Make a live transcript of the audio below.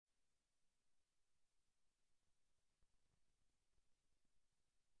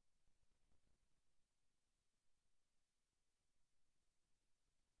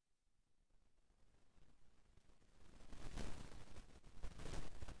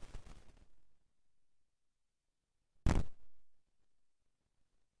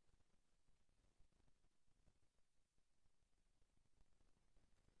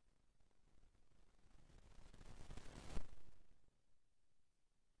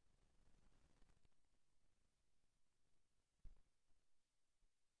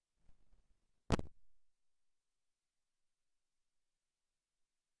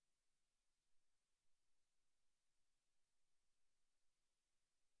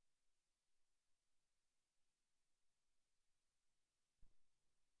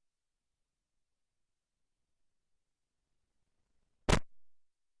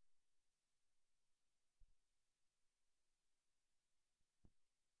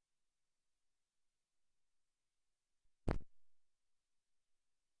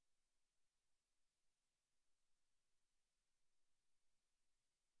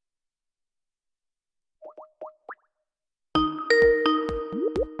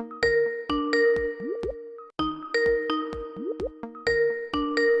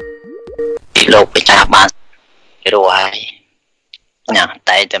លោកបិតាបានរស់ហើយណា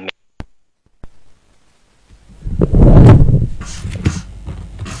តែតែ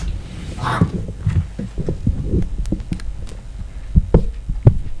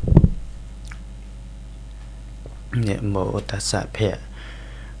និមោតស្សៈភៈ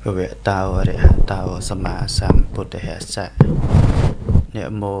គវតោអរិហតោសម្មាសម្ពុទ្ធស្សៈនិ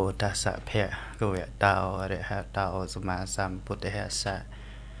មោតស្សៈភៈគវតោអរិហតោសម្មាសម្ពុទ្ធស្សៈ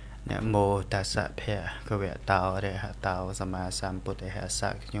និមោតស្សៈភៈគវតោអរិហតោសម្មាសម្ពុទ្ធស្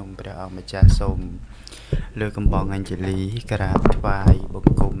សៈខ្ញុំព្រះអង្គម្ចាស់សូមលើកកំបងអញ្ជលីក្រាបថ្វាយប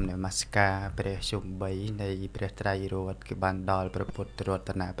ង្គំនមស្ការព្រះជុំ3នៃព្រះត្រៃរតន៍គឺបានដល់ព្រះពុទ្ធរត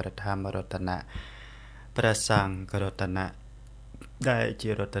នៈព្រះធម្មរតនៈព្រះសង្ឃរតនៈដែលជា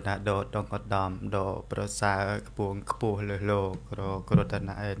រតនៈដ៏ដងឧត្តមដ៏ប្រសើរខ្ពងខ្ពស់លើសលោករត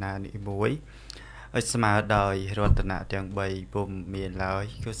នៈឯណានេះមួយឲ្យស្មើដោយរតនៈទាំង3ពុំមានឡើយ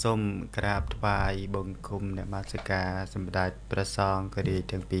គឺសូមក្រាបថ្វាយបង្គំនមស្ការសម្ដេចព្រះសង្ឃរាជ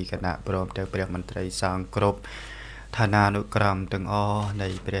ទាំងពីរគណៈព្រមទាំងព្រះមន្ត្រីសង្ឃគ្រប់ឋានានុក្រមទាំងអស់នៃ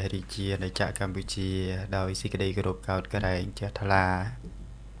ព្រះរាជាណាចក្រកម្ពុជាដោយសេចក្តីគោរពកោតក្រែងជ្រះថ្លា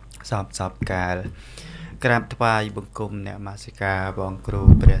សពកាលក្រាបថ្វាយបង្គំអ្នកមាសិកាបងគ្រូ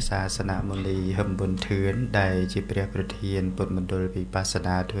ព្រះសាសនាមុនីហឹមប៊ុនធឿនដែលជាព្រះប្រធានពុទ្ធមណ្ឌលវិបស្ស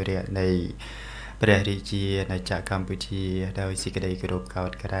នាធរៈនៃព្រះរាជាណាចក្រកម្ពុជាដោយសេចក្តីគោរពកោ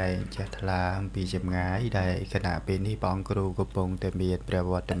តក្រែងជ្រះថ្លាអំពីចម្ងាយដែលគណៈពេលនេះបងគ្រូកំពុងតែមានព្រះ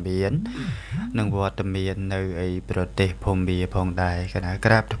វត្តមាននិងវត្តមាននៅឯប្រទេសភូមាផងដែរគណៈ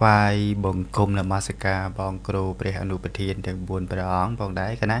ក្រាបថ្វាយបង្គំនមស្ការបងគ្រូព្រះអនុប្រធានទាំង4ព្រះអង្គផងដែ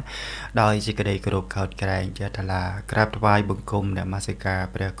រគណៈដោយសេចក្តីគោរពកោតក្រែងជ្រះថ្លាក្រាបថ្វាយបង្គំនមស្ការ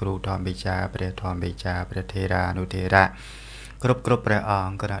ព្រះគ្រូធម្មវិចារព្រះធម្មវិចារព្រះថេរានុថេរៈគ្រប់ព្រះអ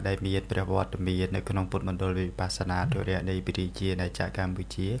ង្គគណៈដែលមានព្រះវត្តមាននៅក្នុងពុទ្ធមណ្ឌលវិបស្សនាធរៈនៃព្រះរាជាណាចក្រកម្ពុ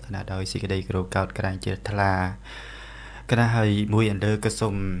ជាគណៈដោយសេចក្តីគោរពកោតក្រែងជ្រះថ្លាគណៈហើយមួយអន្តើក៏សូ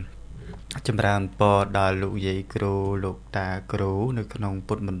មចម្រើនពរដល់លោកយាយគ្រូលោកតាគ្រូនៅក្នុង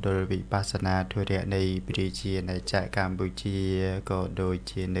ពុទ្ធមណ្ឌលវិបស្សនាធរៈនៃព្រះរាជាណាចក្រកម្ពុជាក៏ដូច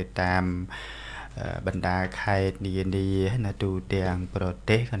ជានៅតាមបណ្ដាខេត្តនានានៅទូទាំងប្រ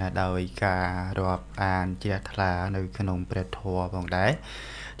ទេសគណៈដោយការរាប់អានជ្រះថ្លានៅក្នុងព្រះធម៌ផងដែរ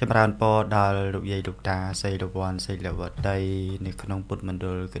ចម្រើនពរដល់លោកយាយលោកតាសីលវ័នសីលវតីនៅក្នុងពុទ្ធមណ្ឌ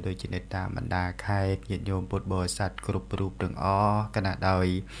លក៏ដូចជានៅតាមបណ្ដាខេត្តញាតិញោមពុទ្ធបរិស័ទគ្រប់រូបទាំងអស់គណៈដោយ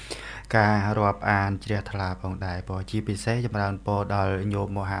ការរាប់អានជ្រះថ្លាផងដែរព្រោះជាពិសេសចម្រើនពរដល់ញោម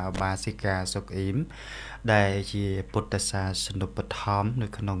មហាឧបាសិកាសុកអ៊ីមដែលជាពុទ្ធសាសនុបត្ថម្ភនៅ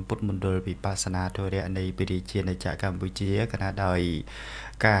ក្នុងពុទ្ធមណ្ឌលវិបស្សនាធរៈនៃព្រះរាជាណាចក្រកម្ពុជាគណៈដោយ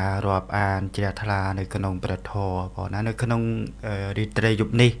ការរាប់អានជ្រះថ្លានៅក្នុងព្រះធម៌ផងណានៅក្នុងរាត្រីយ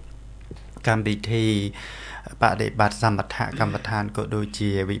ប់នេះកម្មវិធីបដិបត្តិសមថកម្មដ្ឋានក៏ដូចជា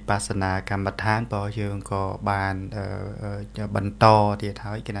វិបស្សនាកម្មដ្ឋានរបស់យើងក៏បានបន្តទៀត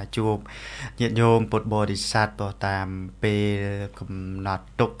ហើយគណៈជួបញាតិញោមពុទ្ធបរិស័ទទៅតាមពេលកំណត់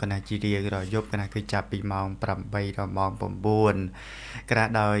ទុកគណៈជារៀងរាល់យប់គណៈគឺចាប់ពីម៉ោង8ដល់ម៉ោង9គណៈ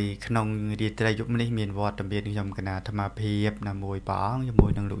ដោយក្នុងរាត្រីយប់នេះមានវត្តមានខ្ញុំគណៈអាត្មាភាពណាមួយព្រះអង្គជាមួ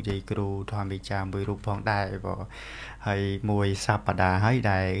យនឹងលោកយាយគ្រូធម្មវិចារមួយរូបផងដែរបងហើយមួយសប្តាហ៍ហើយ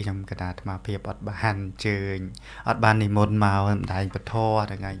ដែលខ្ញុំគណៈអាត្មាភាពអត់បានជើញអត់បាននិមន្តមកសម្ដែងពធ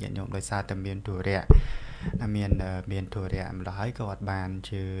ថ្ងៃញាតិញោមដោយសារតែមានធុរៈមានធុរៈម្ល៉េះហើយក៏អត់បា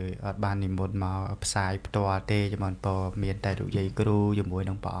ននិមន្តមកផ្សាយផ្ទាល់ទេចំនួនពមានតែលោកយាយគ្រូជាមួយ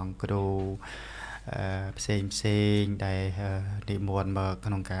នឹងព្រះអង្គគ្រូផ្សេងដែលនិមន្តមក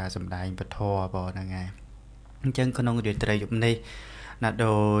ក្នុងការសម្ដែងពធបងហ្នឹងហើយអញ្ចឹងក្នុងរាត្រីយប់នេះណា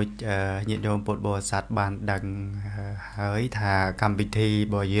ដូចញាតិញោមពុទ្ធបរិស័ទបានដឹងហើយថាកម្មវិធីរ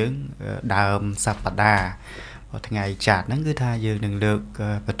បស់យើងដើមសប្តាហ៍ថ្ងៃច័ន្ទហ្នឹងគឺថាយើងនឹងលើក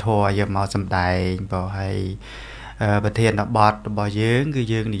ពធយកមកសម្ដែងបើហើយប្រធានបទរបស់យើងគឺ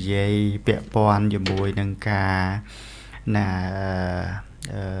យើងនិយាយពាក់ព័ន្ធជាមួយនឹងការ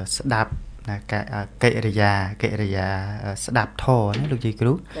ស្ដាប់កិរិយាស្ដាប់ធម៌ណាលោកយាយគ្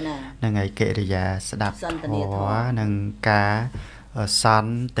រូហ្នឹងហើយកិរិយាស្ដាប់ធម៌និងការស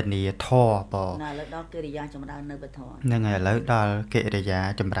ន្ទនាធម៌បងឥឡូវដល់កិរិយាចម្រើននៅពធហ្នឹងហើយឥឡូវដល់កិរិយា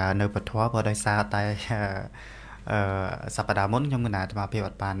ចម្រើននៅពធព្រោះដោយសារតែសប្តាហ៍មុនខ្ញុំគណៈអាត្មាភាពអ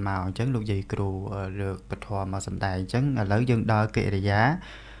ត់បានមកអញ្ចឹងលោកយាយគ្រូលើកពធមកសម្ដែងអញ្ចឹងឥឡូវយើងដល់កិរិយា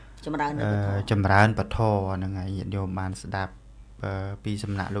ចម្រើនពធហ្នឹងហើយញាតិញោមបានស្ដាប់ពី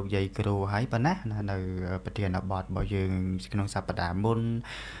សំណាក់លោកយាយគ្រូហើយប៉ុណ្ណានៅប្រធានបទរបស់យើងក្នុងសប្តាហ៍មុន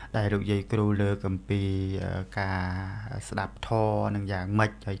ដែលលោកយាយគ្រូលើកអំពីការស្ដាប់ធម៌នឹងយ៉ាងម៉េ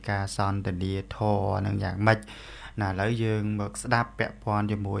ចហើយការសន្ទនាធម៌នឹងយ៉ាងម៉េចឥឡូវយើងមកស្ដាប់ពាក់ព័ន្ធ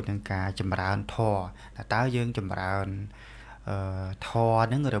ជាមួយនឹងការចម្រើនធម៌តើយើងចម្រើន ធរ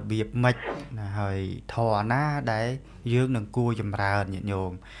ហ្នឹងរបៀបម៉េចណាហើយធរណាដែលយើងនឹងគួរចម្រើនញាតិញោ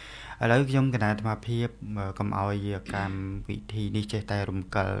មឥឡូវខ្ញុំគណៈអាត្មាភាពកុំឲ្យកម្មវិធីនេះចេះតែរំ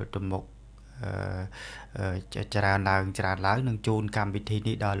កិលទៅមុខច្រើនឡើងនឹងជូនកម្មវិធី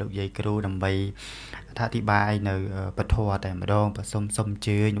នេះដល់លោកយាយគ្រូដើម្បីអធិប្បាយនៅពធតែម្ដងបើសុំ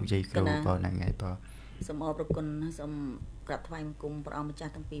ជឿលោកយាយគ្រូបងហ្នឹងហើយបងសូមអរគុណសូមក្រាបថ្វាយបង្គំព្រះអង្គម្ចា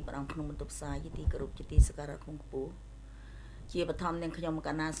ស់ទាំងពីរព្រះអង្គក្នុងបន្ទប់ផ្សាយជាទីគោរពជាទីសក្ការៈក្នុងខ្ពស់ជាបឋមនាងខ្ញុំក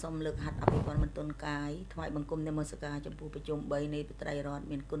ណ្ណាសូមលើកហាត់អភិវឌ្ឍមន្ទនកាយថ្វាយបង្គំនមស្ការចំពោះប្រជុំ3នៃបត្រៃរត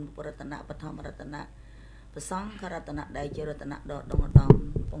មានគុណពុទ្ធរតនៈបឋមរតនៈប្រសង្ឃរតនៈដែលជារតនៈដ៏ដងឧត្តម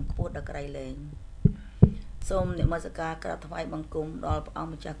ពងខ្ពស់ដល់ក្រៃលែងសូមនមស្ការក្រាបថ្វាយបង្គំដល់ព្រះអង្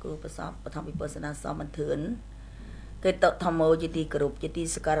គម្ចាស់គ្រូប្រសពបឋមវិបស្សនាសមបន្ទឿនគេតធម្មោជាទីគោរពជាទី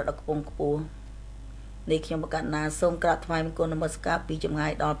សក្ការៈដ៏ខ្ពង់ខ្ពស់នេះខ្ញុំបកណាសូមក្រាបថ្វាយបង្គំនមស្ការពីចម្ងា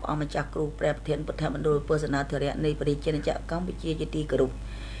យដល់ព្រះអង្គម្ចាស់គ្រូព្រះប្រធានពុទ្ធមណ្ឌលពុទ្ធសាសនាធរៈនៃព្រះរាជាណាចក្រកម្ពុជាជាទីគោរព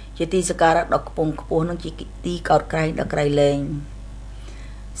ជាទីសក្ការៈដ៏ខ្ពង់ខ្ពស់និងជាទីកោតក្រែងដល់ក្រៃលែង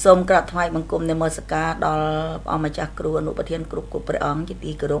សូមក្រាបថ្វាយបង្គំនមស្ការដល់ព្រះអង្គម្ចាស់គ្រូអនុប្រធានគ្រប់ព្រះអង្គជា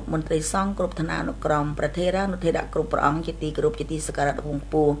ទីគោរពមន្ត្រីសង្ឃគ្រប់ឋានានុក្រមប្រធេរានុធេរៈគ្រប់ព្រះអង្គជាទីគោរពជាទីសក្ការៈដ៏ខ្ពង់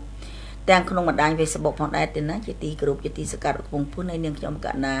ខ្ពស់ទាំងក្នុងបណ្ដាញ Facebook ផងដែរទេណាជាទីគោរពជាទីសក្ការៈខ្ពង់ខ្ពស់នៃនាងខ្ញុំក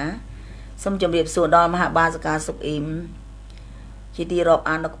ណាសូមជម្រាបសួរដល់មហាបាសិកាសុកអ៊ីមជាទីរាប់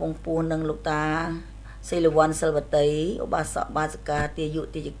អានដល់ខ្ពង់ខ្ពស់និងលោកតាសិលវ័នសិលវតីឧបាសកបាសិកាទាយុ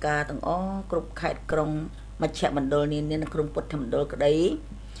ទាយិកាទាំងអស់គ្រប់ខេត្តក្រុងមជ្ឈមណ្ឌលនានានៅក្នុងពុទ្ធមណ្ឌលក្តី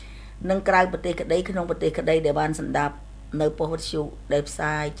និងក្រៅប្រទេសក្តីក្នុងប្រទេសក្តីដែលបានសម្ដាប់នៅប៉ុស្តិ៍វិទ្យុដែលផ្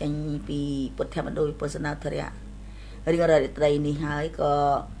សាយចេញពីពុទ្ធមណ្ឌលវិបស្សនាធរៈរៀងរាល់រាត្រីនេះហើយក៏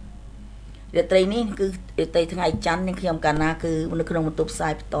រាត្រីនេះគឺរាត្រីថ្ងៃច័ន្ទនឹងខ្ញុំកាលណាគឺនៅក្នុងបន្ទប់ផ្សា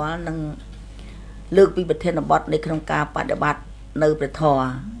យផ្ទាល់នឹងលើកពីប្រធានបទនៅក្នុងការបដិបត្តិនៅព្រះធម៌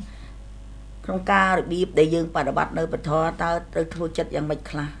ក្នុងការរបៀបដែលយើងបដិបត្តិនៅព្រះធម៌តើត្រូវធ្វើចិត្តយ៉ាងម៉េច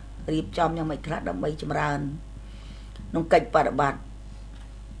ខ្លះរៀបចំយ៉ាងម៉េចខ្លះដើម្បីចម្រើនក្នុងកិច្ចបដិបត្តិ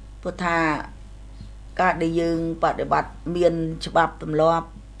ព្រោះថាការដែលយើងបដិបត្តិមានច្បាប់ទម្លាប់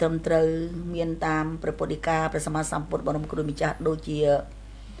ត្រឹមត្រូវមានតាមព្រះពុទ្ធដីកាព្រះសម្មាសម្ពុទ្ធបរមគ្រូម្ចាស់ដូចជា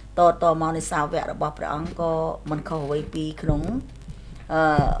តមកនៃសាវករបស់ព្រះអង្គក៏មិនខុសអ្វីពីក្នុង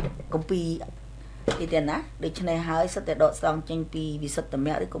គម្ពីរទីណាដូច្នេះហើយសិតតែដកស្រង់ចេញពីវិសុទ្ធម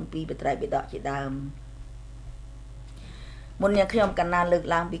គ្គឬគម្ពីរបត្រៃបិដកជាដើមមុននេះខ្ញុំកណ្ណាលើក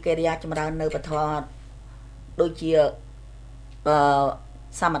ឡើងពីកិរិយាចម្រើននៅពធដូចជា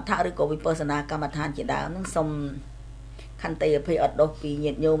សមថៈឬក៏វិបស្សនាកម្មដ្ឋានជាដើមនឹងសូមខន្តីអភ័យអត់ដុសពី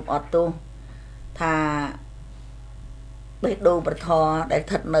ញាតិញោមអត់ទោសថាបេះដូងប្រធរដែល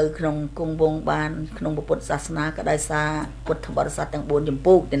ស្ថិតនៅក្នុងគង់វងបានក្នុងពុទ្ធសាសនាក៏ដោយសារពុទ្ធបរិស័ទទាំង4ចម្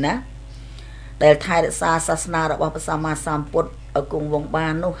ពោះទេណាដែលថែរក្សាសាសនារបស់ព្រះសម្មាសម្ពុទ្ធឲ្យគង់វងបា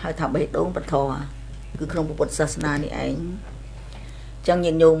ននោះហៅថាបេះដូងប្រធរគឺក្នុងពុទ្ធសាសនានេះឯងចឹង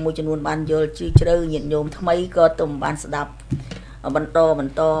ញាតិញោមមួយចំនួនបានយល់ជ្រៅញាតិញោមថ្មីក៏ទំបានស្ដាប់បន្ត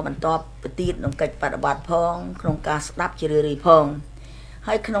ទៅទៀតក្នុងកិច្ចបដិបត្តិផងក្នុងការស្ដាប់ជារឿយៗផង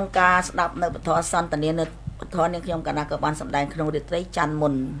ហើយក្នុងការស្ដាប់នៅពធសន្តានានៅពធនេះខ្ញុំកណ្ណាក៏បានសម្ដែងក្នុងរាត្រីច័ន្ទមុ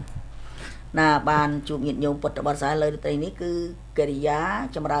នណាបានជួបញាតិញោមពុទ្ធបរិស័ទលើរាត្រីនេះគឺកិរិយា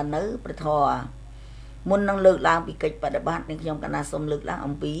ចម្រើននៅព្រះធម៌មុននឹងលើកឡើងពីកិច្ចបដិបត្តិនេះខ្ញុំកណ្ណាសូមលើកឡើង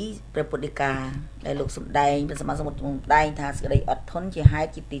អំពីព្រះពុទ្ធដីកាដែលលោកសម្ដែងព្រះសម្មាសម្ពុទ្ធសម្ដែងថាសេចក្តីអត់ធន់ជាហេតុ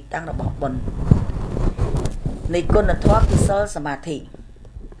ជាទីតាំងរបស់បុណ្យនៃគុណធម៌គឺសិលសមាធិ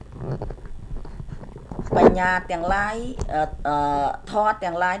បញ្ញាទាំងឡាយធម៌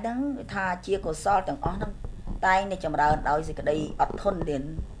ទាំងឡាយហ្នឹងថាជាកុសលទាំងអស់ហ្នឹងតែងតែចម្រើនដោយសេចក្តីអត់ធន់ទៀត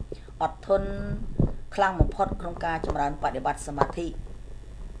អត់ធន់ខ្លាំងបំផុតក្នុងការចម្រើនបដិបត្តិសមាធិ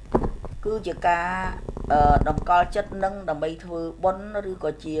គឺជាការតម្កល់ចិត្តនឹងដើម្បីធ្វើបុណ្យឬក៏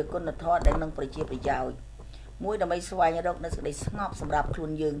ជាគុណធម៌ដែលនឹងប្រជាប្រយោជន៍មួយដើម្បីស្វែងរកនូវសេចក្តីស្ងប់សម្រាប់ខ្លួ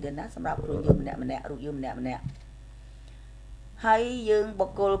នយើងទៀតណាសម្រាប់ខ្លួនយើងម្នាក់រូបយើងម្នាក់ហើយយើងបុ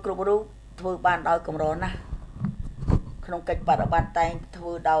គ្គលគ្រប់រូបធ្វើបានដោយកម្រណាស់ក្នុងកិច្ចបដិបត្តិតែងធ្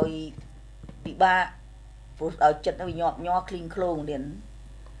វើដោយពិបាកព្រោះដោយចិត្តវាញាប់ញ័រឃ្លីងឃ្លោងទៀត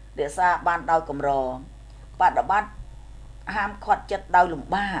រក្សាបានដោយកម្របដិបត្តិហាមឃាត់ចិត្តដោយលំ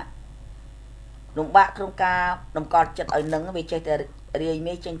បាកក្នុងការតម្កល់ចិត្តឲ្យនឹងវាចេះតែរាយ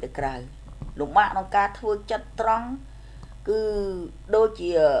មេចេញទៅក្រៅលំបាកក្នុងការធ្វើចិត្តត្រង់គឺដូច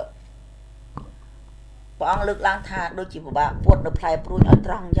ជាព្រះអង្គលើកឡើងថាដូចជាពិបាកពុតនៅផ្លែព្រួយឲ្យ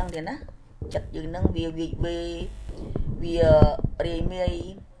ត្រង់អញ្ចឹងទេណាចិត្តយើងនឹងវារាយមេ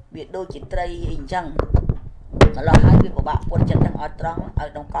វាដូចជាត្រីអីអញ្ចឹងម្ល៉េះហើយវាពិបាកពុតចិត្តនឹងឲ្យត្រង់ឲ្យ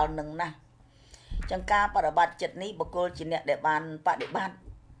តម្កល់នឹងណាអញ្ចឹងការបប្រតិបត្តិចិត្តនេះបុគ្គលជាអ្នកដែលបានបដិបត្តិ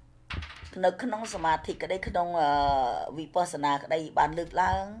នៅក្នុងសមាធិក្តីក្នុងវិបស្សនាក្តីបានលើក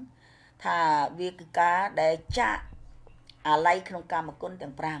ឡើងថាវាគឺការដែលចាក់ អាល័យក្នុងកាមគុណ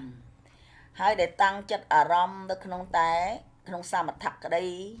ទាំង5ហើយដែលតាំងចិត្តអារម្មណ៍នៅក្នុងតែក្នុងសមថៈក្តី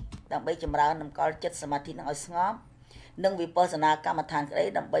ដើម្បីចម្រើនតម្កល់ចិត្តសមាធិនឹងឲ្យស្ងប់និងវិបស្សនាកម្មដ្ឋានក្តី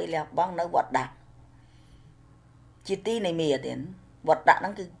ដើម្បីលះបង់នៅវត្តដាក់ជាទីនៃមាទៀតវត្តដាក់ហ្នឹ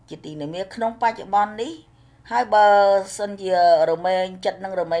ងគឺជាទីនៃមាក្នុងបច្ចុប្បន្ននេះហើយបើសិនជារមែងចិត្តនឹ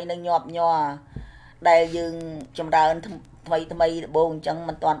ងរមែងនៅញាប់ញ័រដែលយើងចម្រើនថ្មីដំបូងអញ្ចឹង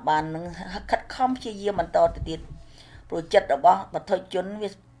មិនទាន់បាននឹងខិតខំព្យាយាមបន្តទៅទៀតព្រោះចិត្តរបស់បទជនវា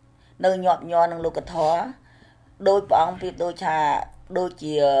នៅញាប់ញ័រនឹងលោកធម៌ដោយព្រះអង្គប្រៀបដូចថាដូច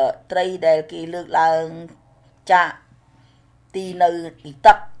ជាត្រីដែលគេលើកឡើងចាក់ទីនៅទី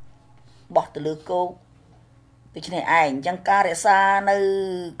ទឹកបោះទៅលើគោកដូច្នេះឯងអញ្ចឹងការរក្សានៅ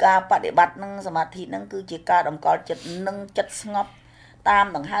ការបដិបត្តិនឹងសមាធិនឹងគឺជាការតម្កល់ចិត្តនឹងចិត្តស្ងប់តាម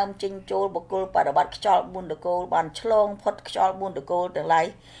ដង្ហើមចេញចូលបុគ្គលបដិបត្តិខ្យល់4តកូលបានឆ្លងផុតខ្យល់4តកូលទាំងឡាយ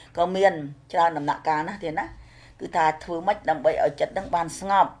ក៏មានច្រើនដំណាក់កាលណាស់ទៀតណាគឺថាធ្វើម៉េចដើម្បីឲ្យចិត្តនឹងបានស្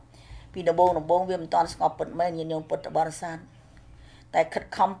ងប់ពីដំបូងវាមិនតាន់ស្ងប់ពិតមែនញាតិញោមពុទ្ធបរិស័ទតែខិត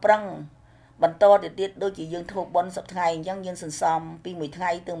ខំប្រឹងបន្តទៅទៀតដូចជាយើងធ្វើបុណ្យសប្តាហ៍ថ្ងៃអញ្ចឹងយើងសន្សំពីមួយថ្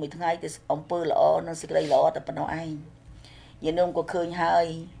ងៃទៅមួយថ្ងៃទៅអំពើល្អនិងសេចក្តីល្អតែប៉ុណ្ណោះឯងញាតិញោមក៏ឃើញហើយ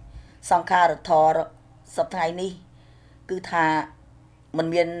សង្ខារធរសប្តាហ៍ថ្ងៃនេះគឺថាมัน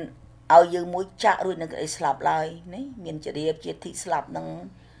មានឲ្យយើងមួយចាក់រួចនឹងក្តីស្លាប់ឡើយនេះមានចរិយាជាធិស្លាប់នឹង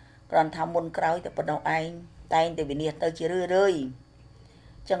គ្រាន់ថាមុនក្រោយតែប៉ុណ្ណោះឯងតែងតែវិនិច្ឆ័យទៅជារឿយ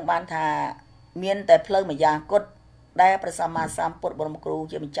ចឹងបានថាមានតែផ្លូវម្យ៉ាងគត់ដែលព្រះសម្មាសម្ពុទ្ធបរមគ្រូ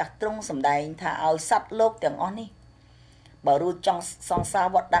ជាម្ចាស់ទ្រង់សម្ដែងថាឲ្យសត្វលោកទាំងអស់នេះបើរួចចង់សង្សារ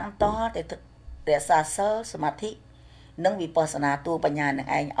វត្តដាក់តតែរក្សាសិលសមាធិនិងវិបស្សនាតួបញ្ញានឹង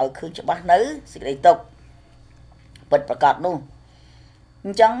ឯងឲ្យឃើញច្បាស់នៅសេចក្តីទុក្ខពិតប្រកបនោះអ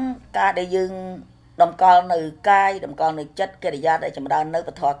ញ្ចឹងការដែលយើងតម្កល់នៅកាយតម្កល់នៅចិត្តកិរិយាដែលចម្រើននៅព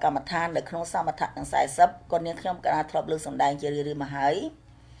ធកម្មដ្ឋាននៅក្នុងសមថៈទាំង40ក៏នាងខ្ញុំក៏អាចធ្លាប់លើកសម្ដែងជារឿយៗមកហើយ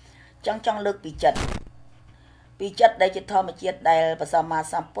ចង់លើកពីចិត្តដែលជាធម្មជាតិដែលព្រះសម្មា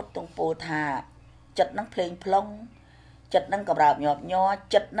សម្ពុទ្ធទ្រង់ពោលថាចិត្តនឹងភ្លេងផ្លុងចិត្តនឹងកម្រើបញាប់ញ័រ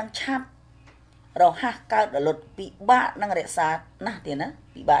ចិត្តនឹងឆាប់រហ័សកើតរលត់ពិបាកនឹងរក្សាណាស់ទៀតណា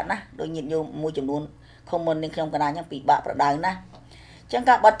ពិបាកណាស់ដោយញាតិញោមមួយចំនួនខមមិននឹងខ្ញុំកណ្ដាលហ្នឹងពិបាកប្រដៅណាស់អញ្ចឹង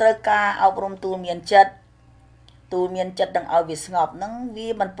ការបាត់ត្រូវការអប់រំទូលមានចិត្តនឹងឲ្យវាស្ងប់ហ្នឹងវា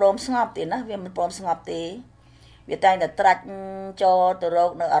មិនព្រមស្ងប់ទេណាវាមិនព្រមស្ងប់ទេវាតែងតែត្រាច់ចូលទៅរ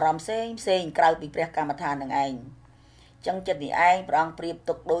កនៅអារម្មណ៍ផ្សេងក្រៅពីព្រះកម្មដ្ឋាននឹងឯងអញ្ចឹងចិត្តនេះឯងព្រះអង្គប្រៀប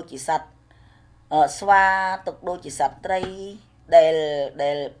ទុកដូចជាសត្វស្វាទុកដូចជាសត្វត្រី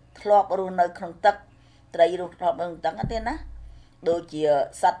ដែលធ្លាប់រស់នៅក្នុងទឹកត្រីរស់ធ្លាប់នៅក្នុងទឹកទេណាដូចជា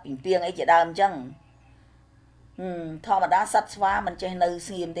សត្វពីពីងអីជាដើមអញ្ចឹងធម្មតាសត្វស្វាមិនចេះនៅ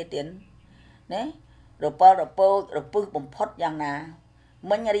ស្ងៀមទេទៀតណារពើរពើរពឹសបំផុតយ៉ាងណា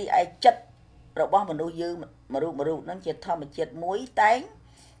មិញរីឯចិត្តរបស់មនុស្សយើងមរុហ្នឹងជាធម្មជាតិមួយតែង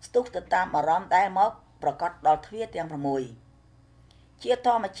ស្ទុះទៅតាមអារម្មណ៍ដែលមកប្រកាសដល់ទ្វាទាំង6ជាធ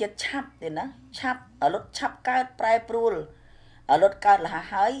ម្មជាតិឆាប់ទេណាឆាប់អលត់ឆាប់កើតប្រែប្រួលអលត់កើតលះ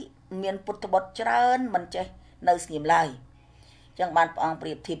ហើយមានពុទ្ធបុត្រច្រើនមិនចេះនៅស្ងៀមឡើយអញ្ចឹងបានព្រះអង្គប្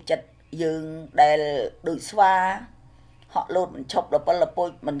រៀបធៀបចិត្តយើងដែលដូចស្វាហក់លោតមិនឈប់ដល់ពលពុជ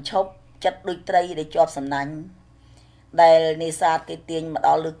មិនឈប់ចិត្តដូចត្រីដែលជាប់សំណាញ់ដែលនេសាទគេទាញមកដ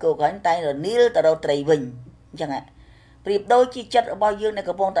ល់លើគោកហើយតែរនីលទៅរកត្រីវិញអញ្ចឹងប្រៀបដូចជាចិត្តរបស់យើងដែល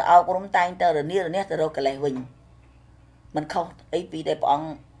កំពុងតែអប់រំតែងតែរនីលរនេះទៅរកកិលេសវិញមិនខុសអីពីដែលព្រះអង្គ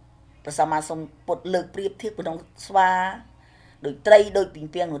ព្រះសម្មាសម្ពុទ្ធលើកប្រៀបធៀបក្នុងស្វាដូចត្រីដូចពីង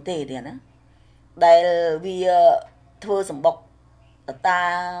ពីងនោះទេណាដែលវាធ្វើសម្បុកតា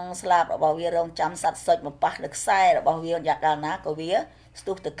ងស្លាបរបស់វារងចាំសัตว์សុចមកប៉ះលើខ្សែរបស់វាយ៉ាងកាលណាក៏វាស្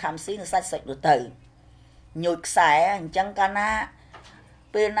ទុះទៅខំស៊ីនឹងសាច់សុចនោះទៅញូចខ្សែអញ្ចឹងកាលណា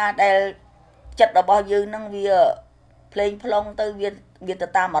ពេលណាដែលចិត្តរបស់យើងនឹងវាភ្លេងផ្លុងទៅវាទៅ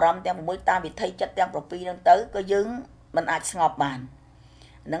តាមអារម្មណ៍ទាំង6តាមវិធីចិត្តទាំង7ហ្នឹងទៅក៏យើងមិនអាចស្ងប់បាន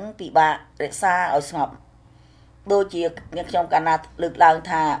នឹងពិបាករក្សាឲ្យស្ងប់ដូចជាអ្នកខ្ញុំកាលណាលើកឡើង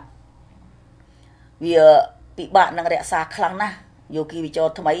ថាវាពិបាកនឹងរក្សាខ្លាំងណាស់យោគីវិចរ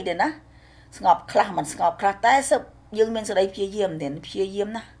ថ្មីទេណាស្ងប់ខ្លះមិនស្ងប់ខ្លះតែសឹកយើងមានសេចក្តីព្យាយាមទេព្យាយាម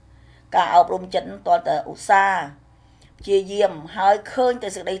ណាការអប់រំចិត្តតើតើឧស្សាហ៍ព្យាយាមហើយឃើញតែ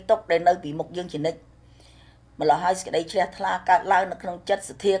សេចក្តីទុកដែលនៅពីមុខយើងជានិច្ចម្ល៉េះហើយសេចក្តីជ្រះថ្លាកើតឡើងនៅក្នុងចិត្ត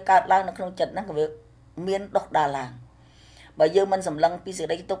សទ្ធាកើតឡើងនៅក្នុងចិត្តហ្នឹងក៏វាមានដុសដាលឡើងបើយើងមិនសម្លឹងពីសេច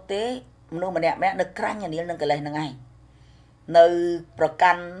ក្តីទុកទេមនុស្សម្នាក់នៅក្រាញ់នាលនឹងកិលេសហ្នឹងឯងនៅប្រ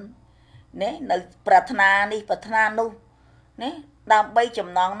កាន់ណានៅប្រាថ្នានេះប្រាថ្នានោះណាដើម្បីចំ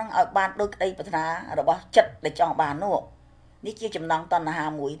ណងនឹងឲ្យបានដូចក្តីប្រាថ្នារបស់ចិត្តដែលចង់បាននោះនេះជាចំណងតណ្ហា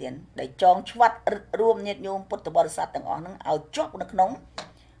មួយទៀតដែលចងឆ្វាត់រួមញាតិញោមពុទ្ធបរិស័ទទាំងអស់ហ្នឹងឲ្យជាប់នៅក្នុង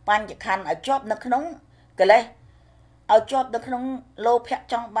បញ្ញខណ្ឌឲ្យជាប់នៅក្នុងកិលេស ឲ្យជាប់នៅក្នុងលោភៈ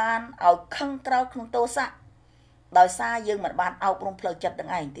ចង់បានឲ្យខឹងក្រោធក្នុងទោសៈដោយសារយើងមិនបានអប់រំផ្លូវចិត្តទាំ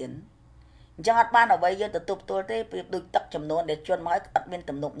ងឯងទៀតអញ្ចឹងអត់បានអ្វីយើងទៅទប់ទល់ទេប្រៀបដូចទឹកចំនួនដែលជន់មកអត់មាន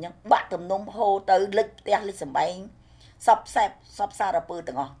ទំនប់អញ្ចឹងបាក់ទំនំហូរទៅលិចផ្ទះលិចសំបែងសពសែបសពសារពើ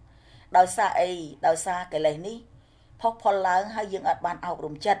ទាំងអស់ដោយសារអីដោយសារកិលេសនេះផុសផុលឡើងហើយយើងអត់បានអប់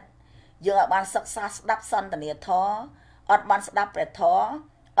រំចិត្តយើងអត់បានសិក្សាស្ដាប់សន្តានាធម៌អត់បានស្ដាប់ព្រះធម៌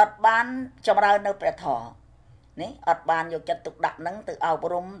អត់បានចម្រើននៅព្រះធម៌នេះអត់បានយកចិត្តទុកដាក់នឹងទៅអប់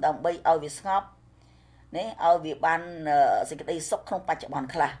រំដើម្បីឲ្យវាស្ងប់នេះឲ្យវាបានសេចក្តីសុខក្នុងបច្ចុប្បន្ន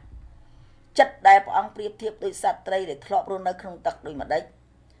ខ្លះចិត្តដែលព្រះអង្គប្រៀបធៀបដូចសត្វត្រីដែលធ្លាប់រស់នៅក្នុងទឹកដូចម្ដេច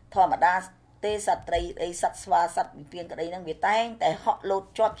ធម្មតាទេសត្វត្រីអីសត្វស្វាសត្វវិពាងក្តីហ្នឹងវាតែងតែហក់លោត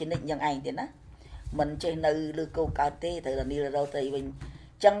ជាប់ជានិច្ចយ៉ាងឯងទៀតណាមិនចេះនៅលើគោកើតទេទៅរនីរោត្រីវិញ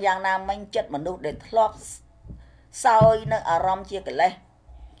ចឹងយ៉ាងណាមិញចិត្តមនុស្សដែលធ្លាប់សោយនៅអារម្មណ៍ជាកិលេស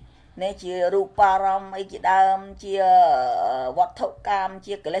នេះជារូបារម្មណ៍អីជាដើមជាវត្ថុកាម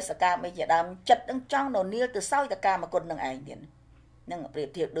ជាកិលេសកាមអីជាដើមចិត្តនឹងចង់ននាលទៅសោយតកាមគុណនឹងឯងទៀតនឹងប្រៀប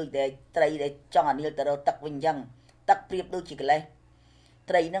ធៀបដូចតែត្រីដែលចង់អានាលទៅរកទឹកវិញចឹងទឹកប្រៀបដូចជាកិលេស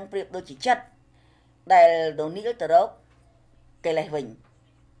ត្រីនឹងប្រៀបដូចជាចិត្តដែលននាលទៅរកកិលេសវិញ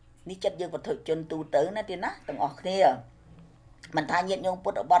នេះចិត្តយើងវត្ថុជនទូទៅណាទៀតណាទាំងអស់គ្នាមិនថាញាតិញោមពុ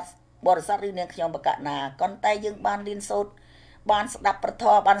ទ្ធបរិស័ទឬនាងខ្ញុំបកណាប៉ុន្តែយើងបានរៀនសូត្របានស្ដាប់ប្រធ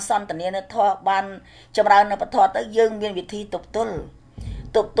មបានសន្តានានៅធម៌បានចម្រើននៅប្រធមទៅយើងមានវិធីទប់ទល់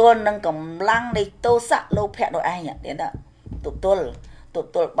នឹងកម្លាំងនៃទោសៈលោភៈនោះឯងទៀតណាទប់ទល់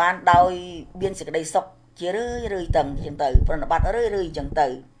បានដោយមានសេចក្តីសុខជារឿយតឹងចឹងទៅប្រណិប័តរឿយចឹងទៅ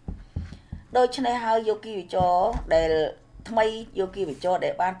ដូច្នេះហើយយោគីវិចរដែលថ្មីយោគីវិចរដែ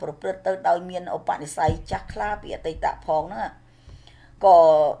លបានប្រព្រឹត្តទៅដោយមានឧបនិស្ស័យចាស់ខ្លាពីអតីតផងហ្នឹងក៏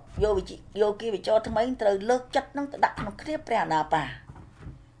យោគីវិចរថ្មីត្រូវលើកចិត្តនឹងទៅដាក់ក្នុងគ្រាព្រះអាណាបា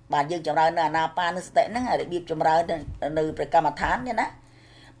បាទយើងចម្រើននៅអាណាបានុសតិហ្នឹងរបៀបចម្រើននៅព្រះកម្មដ្ឋាននេះណា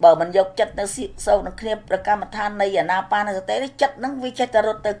បើមិនយកចិត្តទៅសូត្រនឹងគ្រាព្រះកម្មដ្ឋាននៃអាណាបានុសតិនេះចិត្តហ្នឹងវាចេះតែរ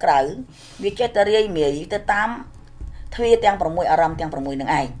ត់ទៅក្រៅវាចេះតែរាយមាយទៅតាមទ្វាទាំង6អារម្មណ៍ទាំង6នឹង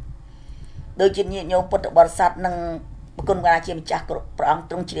ឯងដូចជាញាតិញោមពុទ្ធបរិស័ទនឹងប្រគុណកាជាម្ចាស់ព្រះអង្គ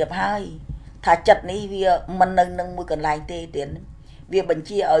ទ្រង់ជ្រាបហើយថាចិត្តនេះវាមិននៅនឹងមួយកន្លែងទេទៀតវាបញ្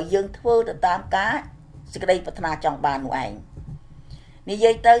ជាឲ្យយើងធ្វើទៅតាមការសេចក្តីប្រាថ្នាចង់បាននោះឯងនិ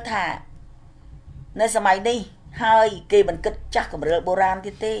យាយទៅថានៅសម័យនេះហើយគេមិនគិតចាស់កម្រិលបុរាណ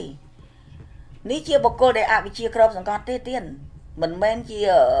ទៀតទេនេះជាបុគ្គលដែលអវិជ្ជាក្របសង្កត់ទេទៀតមិនមែនជា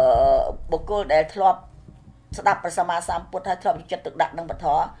បុគ្គលដែលធ្លាប់ស្ដាប់ព្រះសម្មាសម្ពុទ្ធហើយធ្លាប់យកចិត្តទុកដាក់នឹងពធ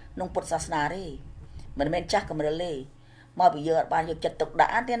ក្នុងពុទ្ធសាសនាទេមិនមែនចាស់កម្រិលទេមកពីយើងអត់បានយកចិត្តទុកដា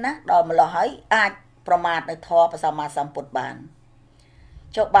ក់ទេណាដល់ម្លោះហើយអាចប្រមាថនៅធម៌ព្រះសម្មាសម្ពុទ្ធបាន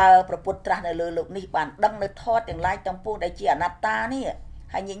ចុះបើប្រពុតត្រាស់នៅលើលោកនេះបានដឹងនៅធម៌ទាំងឡាយទាំងពួងដែលជាអនត្តានេះ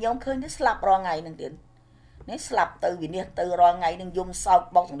ហើយញាតិញោមឃើញនេះស្លាប់រាល់ថ្ងៃនឹងទៀតនេះស្លាប់ទៅវិនិច្ឆ័យទៅរាល់ថ្ងៃនឹងយំសោក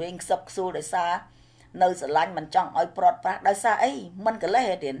បោកសង្រេងខ្សឹបខ្សួលដោយសារនៅស្រឡាញ់មិនចង់ឲ្យប្រត់ប្រាស់ដោយសារអីមិនកិលេស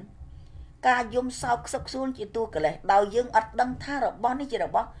ទេទៀតការយំសោកខ្សឹបខ្សួលជាតួកិលេសដោយយើងអត់ដឹងថារបស់នេះជារ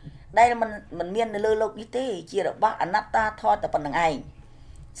បស់ដែលមិនមាននៅលើលោកនេះទេជារបស់អនត្តាធម៌តែប៉ុណ្្នឹងឯង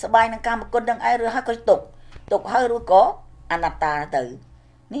សបាយនឹងកម្មគុណនឹងឯងឬហើយក៏ទុកហើយឬក៏អនត្តាទៅ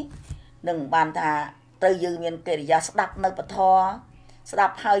នេះនឹងបានថាត្រូវយើងមានកិរិយាស្ដាប់នៅពធស្ដា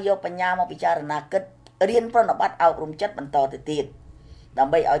ប់ហើយយកបញ្ញាមកពិចារណាគិតរៀនប្រណិប័តអប់រំចិត្តបន្តទៅទៀតដើ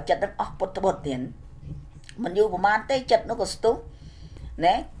ម្បីឲ្យចិត្តនឹងអស់ពុទ្ធបុត្រទៀតមិនយូរប្រហែលទេចិត្តនោះក៏ស្ទុះ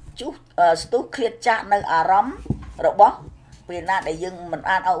ណែជុះស្ទុះឃ្លាតចាក់នៅអារម្មណ៍របស់ពេលណាដែលយើងមិន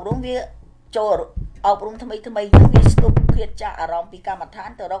អានអប់រំវាចូលអប់រំថ្មីយើងវាស្ទុះឃ្លាតចាក់អារម្មណ៍ពីកម្មដ្ឋាន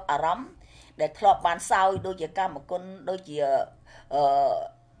ទៅរកអារម្មណ៍ដែលធ្លាប់បានសោយដូចជាកម្មគុណដូចជា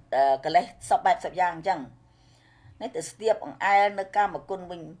កិលេសសពបែបសពយ៉ាងអញ្ចឹងនេះទៅស្ទាបអង្អែលនៅកម្មគុណ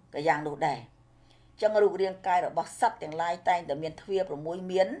វិញក៏យ៉ាងនោះដែរអញ្ចឹងរូបរាងកាយរបស់សត្វទាំងឡាយតែងតែមានទ្វា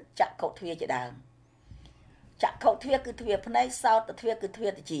6មានចក្ខុទ្វាជាដើមចក្ខុទ្វាគឺទ្វាភ្នែកសោតទ្វាគឺទ្វា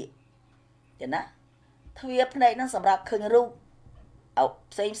តិចទេណាទ្វាភ្នែកហ្នឹងសម្រាប់ឃើញរូប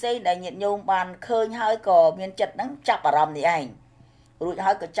ផ្សេងដែលញាតិញោមបានឃើញហើយក៏មានចិត្តហ្នឹងចាប់អារម្មណ៍នេះឯងរួច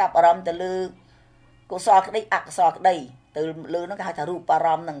ហើយក៏ចាប់អារម្មណ៍ទៅលើកុសលក្តីអកុសលក្តីទៅលើហ្នឹងគេហៅថារូបអារ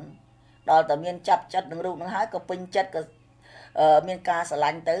ម្មណ៍ហ្នឹងដល់តែមានចាប់ចិត្តនឹងរូបហ្នឹងហើយក៏ពេញចិត្តក៏មានការស្រឡា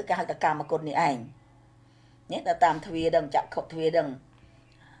ញ់ទៅគេហៅថាកាមគុណនេះឯងនេះទៅតាមទ្វាដឹងចក្ខុទ្វាដឹង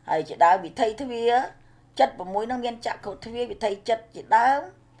ហើយជាដើមវិថីទ្វាចិត្ត6ហ្នឹងមានចក្ខុទ្វាវិថីចិត្តជាដើម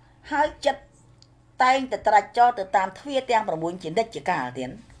ហើយចិត្តតែងតែត្រាច់ចោលទៅតាមទ្វាទាំង6ជានិច្ចកាលទៀត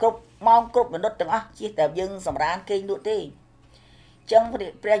គ្រប់ម៉ោងគ្រប់minuttទាំងអស់ជិះតែយើងសម្រានគេងលក់ទេអញ្ចឹង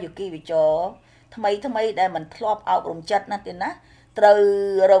ព្រះយោគីវិចរថ្មីដែលមិនធ្លាប់អប់រំចិត្តណាទេណាត្រូវ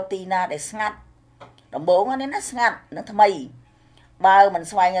រកទីណាដែលស្ងាត់ដំបូងនេះណាស្ងាត់នឹងថ្មីបើមិន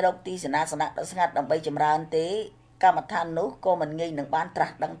ស្វែងរកទីសេនាសនៈដ៏ស្ងាត់ដើម្បីចម្រើនទេ កម្មដ្ឋាននោះក៏មិនងាយនឹងបានត្រា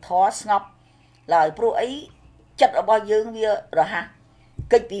ស់ដឹងធម៌ស្ងប់ឡើយព្រោះអីចិត្តរបស់យើងវារហ័ស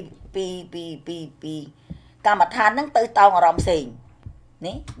កិច្ចពីកម្មដ្ឋានហ្នឹងទៅតោងអារម្មណ៍ផ្សេង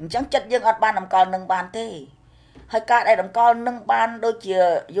នេះអញ្ចឹងចិត្តយើងអត់បានតម្កល់នឹងបានទេហើយការដែលតម្កល់នឹងបានដូចជា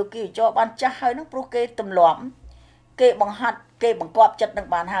យោគីវិចរបានចាស់ហើយហ្នឹងព្រោះគេទម្លាប់គេបង្ហាត់គេបង្គាប់ចិត្តនឹង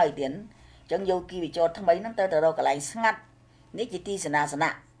បានហើយទៀតអញ្ចឹងយោគីវិចរថ្មីហ្នឹងទៅរកកន្លែងស្ងាត់នេះជាទីសេនាសនៈ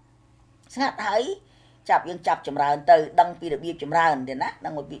ស្ងាត់ហើយចាប់យើងចាប់ចម្រើនទៅដឹងពីរបៀបចម្រើនទៀតណាដឹ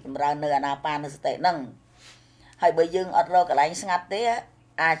ងរបៀបចម្រើននៅអាណាបានសតិហ្នឹងហើយបើយើងអត់រកកន្លែងស្ងាត់ទេ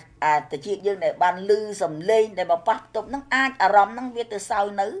អាចតិចយើងដែលបានលឺសំឡេងដែលមកប៉ះផ្ទប់ហ្នឹងអាចអារម្មណ៍ហ្នឹងវាទៅសោយ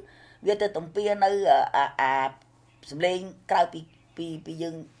នៅវាទៅទំពានៅសំឡេងក្រៅពីយើ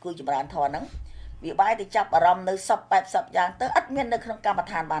ងគួយចម្រើនធម៌ហ្នឹងវាបែរទៅចាប់អារម្មណ៍នៅសព80យ៉ាងទៅអត់មាននៅក្នុងកម្ម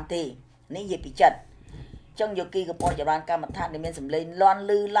ដ្ឋានបានទេនេះនិយាយពីចិត្តចឹងយោគីកំពុងចម្រើនកម្មដ្ឋានដែលមានសំឡេងលន់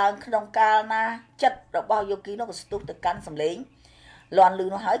លឺឡើងក្នុងកាលណាចិត្តរបស់យោគីនោះក៏ស្ទុះទៅកាន់សំឡេងលន់លឺ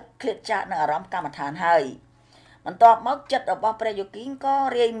នោះហើយឃ្លាតចាកនៅអារម្មណ៍កម្មដ្ឋានហើយបន្ទាប់មកចិត្តរបស់ព្រះយោគីក៏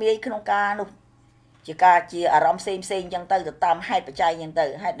រាយមាយក្នុងការនោះជាអារម្មណ៍ផ្សេងអញ្ចឹងទៅតាមហេតុបច្ច័យអញ្ចឹងទៅ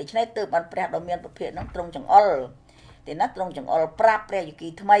ហេតុដូច្នេះទើបបានព្រះដ៏មានប្រភេទហ្នឹងទ្រង់ចង្អុលទេណាទ្រង់ចង្អុលប្រាប់ព្រះយោគី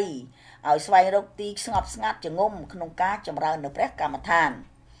ថ្មីឲ្យស្វែងរកទីស្ងប់ស្ងាត់ចងំក្នុងការចម្រើននៅព្រះកម្មដ្ឋាន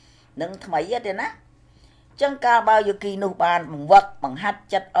នឹងថ្មីទេណាចឹងកាលបើយោគីនោះបានបង្វឹកបង្ហាត់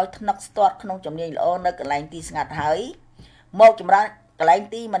ចិត្តឲ្យថ្នឹកស្ទាត់ក្នុងជំនាញល្អនៅកន្លែងទីស្ងាត់ហើយមកចម្រើនកន្លែង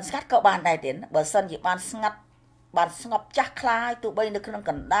ទីមិនស្ងាត់ក៏បានដែរទៀតបើសិនជាបានស្ងាត់បានស្ងប់ចាស់ខ្លាយទោះបីនៅក្នុង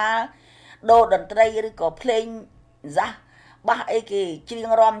កណ្ដាលដូរតន្ត្រីឬក៏ភ្លេងសាសបាសអីគេច្រៀង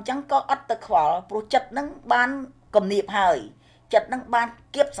រាំអញ្ចឹងក៏អត់ទៅខ្វល់ព្រោះចិត្តនឹងបានគំនាបហើយចិត្តនឹងបាន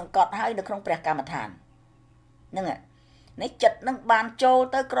គៀបសង្កត់ហើយនៅក្នុងព្រះកម្មដ្ឋានហ្នឹងនេះចិត្តនឹងបានចូល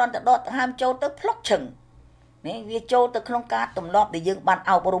ទៅគ្រាន់តែដកដង្ហើមចូលទៅផ្លុកឈឹងនេះវាចូលទៅក្នុងការទម្លាប់ដែលយើងបាន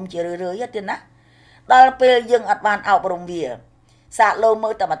អប់រំជារឿយៗទៀតណាដល់ពេលយើងអត់បានអប់រំវាសាកលោមើ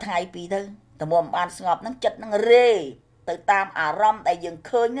លតែមួយថ្ងៃពីរទៅតើមុំបានស្ងប់ហ្នឹងចិត្តហ្នឹងរេទៅតាមអារម្មណ៍ដែលយើង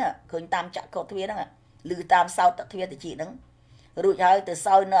ឃើញតាមចក្ខុទ្វាហ្នឹងឬតាមសោតទ្វាតិចហ្នឹងរួចហើយទៅ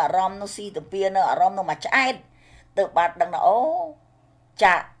សោយនៅអារម្មណ៍នោះស៊ីទៅពៀនៅអារម្មណ៍នោះមកឆ្អែតទៅបាត់ដឹងថាអូ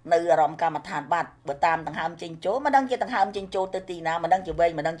ចាក់នៅអារម្មណ៍កម្មដ្ឋានបាត់បើតាមដង្ហើមចេញចូលមិនដឹងជាដង្ហើមចេញចូលទៅទីណាមិនដឹងជាវែ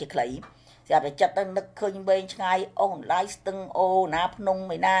ងមិនដឹងជាខ្លីស្រាប់តែចិត្តទៅនឹកឃើញវែងឆ្ងាយអូនឡាយស្ទឹងអូណាភ្នំ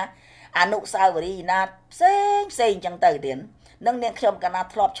ឯណាអនុសាវរីយ៍ណាផ្សេងអញ្ចឹងទៅទៀតនឹងនាងខ្ញុំកាលណា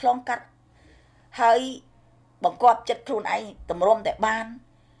ធ្លាប់ឆ្លងកាត់ហើយបង្គាប់ចិត្តខ្លួនឯងតម្រុំតែបាន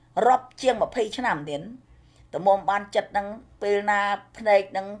រាប់ជាង20ឆ្នាំទៀតតម្រុំបានចិត្តនឹងពេលណាភ្នែក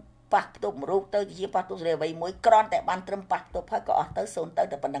នឹងប៉ះផ្ទប់រូបទៅជាប៉ះផ្ទប់សេរីអ្វីមួយក្រន់តែបានត្រឹមប៉ះផ្ទប់ហើយក៏អស់ទៅសូន្យទៅ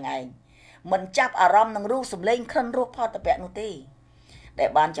តែប៉ុណ្្នឹងឯងមិនចាប់អារម្មណ៍នឹងរូបសម្លេងក្លិនរសផតពៈនោះទេដែល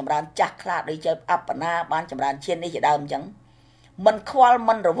បានចម្រើនចាស់ខ្លាដូចជាអបណាបានចម្រើនឈាននេះជាដើមអញ្ចឹងមិនខ្វល់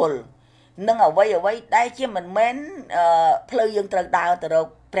មិនរវល់នឹងអ្វីដែលជាមិនមែនផ្លូវយើងត្រូវដើរទៅរក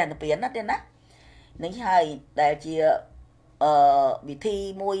ព្រះនិព្វានណាទេណានេះហើយដែលជាវិធី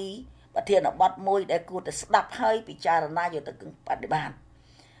មួយប្រធានបទមួយដែលគួរតែស្ដាប់ហើយពិចារណាយកទៅបដិបត្តិ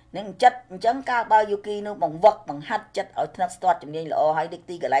នឹងចិត្តអញ្ចឹងការបើយោគីនោះបង្វឹកបង្ហាត់ចិត្តឲ្យថ្នឹកស្ទាត់ជំនាញល្អហើយ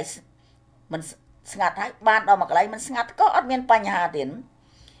ទីកន្លែងមិនស្ងាត់ហើយបានដល់មួយកន្លែងមិនស្ងាត់ក៏អត់មានបញ្ហាទេ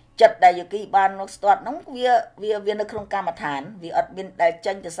ចិត្តដែលយោគីបានមកស្ទាត់នោះវានៅក្នុងកម្មដ្ឋានវាអត់មានដែល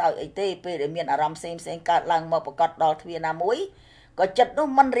ចេញទៅសោយអីទេពេលដែលមានអារម្មណ៍ផ្សេងកើតឡើងមកប្រកបដល់ទ្វាណាមួយក៏ចិត្តនោះ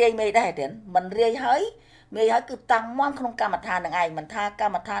មិនរាយមេដែរទេមិនរាយហើយមេហើយគឺតាំងមន់ក្នុងកម្មដ្ឋាននឹងឯងមិនថាក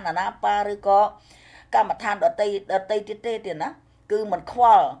ម្មដ្ឋានអាណាបាឬក៏កម្មដ្ឋានដតីទៀតទេណាគឺមិនខ្វ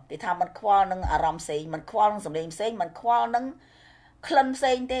ល់គេថាមិនខ្វល់នឹងអារម្មណ៍ផ្សេងមិនខ្វល់នឹងសម្លេងផ្សេងមិនខ្វល់នឹងក្លិនផ្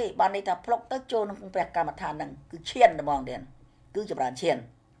សេងទេបានន័យថាផ្លុកទៅចូលក្នុងព្រះកម្មដ្ឋានហ្នឹងគឺឈានហ្មងទៀតគឺចម្រើនឈាន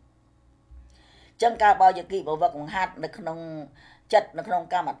ចឹងការបើយោគីបវឹកបង្ហាត់នៅក្នុងចិត្តនៅក្នុង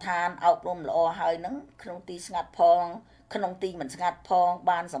កម្មដ្ឋានអប់រំល្អហើយហ្នឹងក្នុងទីស្ងាត់ផងក្នុងទីមិនស្ងាត់ផង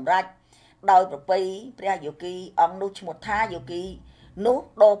បានសម្រេចដោយប្រពៃព្រះយោគីអង្គនោះឈ្មោះថាយោគីនោះ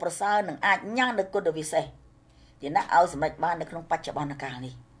ដ៏ប្រសើរនឹងអាចញ៉ាំងនៅគុណវិសេសជាណាឲ្យសម្រេចបាននៅក្នុងបច្ចុប្បន្នកាល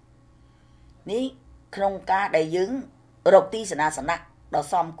នេះក្នុងការដែលយើងរកទីសេនាសនៈដ៏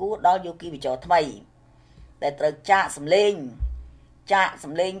សមគួរដល់យោគីវិចរថ្មីដែលត្រូវចាក់សម្លេងចាក់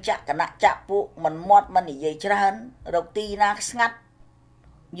គណៈចាក់ពួកមិនមាត់មិននិយាយច្រើនរកទីណាស្ងាត់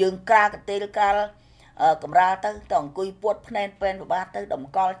យើងក្រាលកតេលក្រាលកំរាលទៅអង្គុយពួតភ្នែនពេនប្របាទទៅត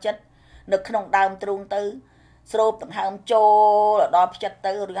ម្កល់ចិត្តនៅក្នុងដើមទ្រូងទៅស្រូបដង្ហើមចូលដល់ផ្ចិត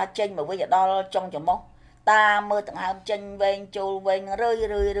ទៅឬថាចេញមកវិញដល់ចុងច្រមុះតាមមើលដង្ហើមចេញវែងចូលវែងរឿ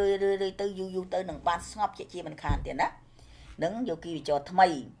យទៅយូរទៅនឹងបានស្ងប់ជាមិនខានទៀតណានឹងយោគីវិចរថ្មី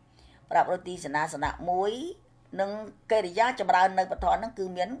ប្រាប់រទីសេនាសនៈមួយនឹងកិរិយាចម្រើននៅពធហ្នឹងគឺ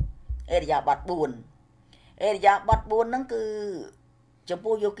មានអេរិយាបថ4អេរិយាបថ4ហ្នឹងគឺច ចំ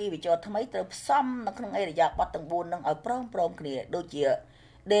ពោះយោគីវិចរថ្មីត្រូវផ្សំនៅក្នុងអេរយាប័តទាំង4នឹងឲ្យព្រមគ្នាដូចជា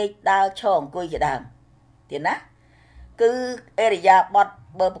ដេកដើរឈរអង្គុយជាដើមទៀតណាគឺអេរយាប័ត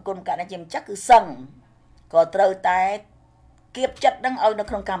បើប្រគុណកណ្ណជាម្ចាស់គឺសឹងក៏ត្រូវតែគៀបចិត្តនឹងឲ្យនៅ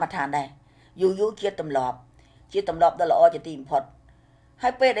ក្នុងកម្មដ្ឋានដែរយូរជាទម្លាប់ដ៏ល្អជាទីបំផុតហើ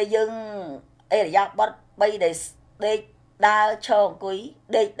យពេលដែលយើងអេរយាប័ត3ដែលដេកដើរឈរអង្គុយ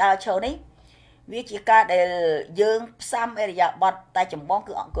ដេកដើរឈរនេះវាជាការដែលយើងផ្សំអេរយាប័តតែចម្បង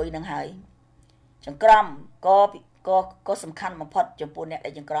គឺអង្គុយនឹងហើយចង្ក្រមក៏សំខាន់បំផុតចំពោះអ្នកដែ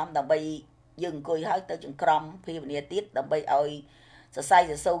លចង្ក្រមដើម្បីយើងអង្គុយហើយទៅចង្ក្រមភាវនាទៀតដើម្បីឲ្យសរសៃ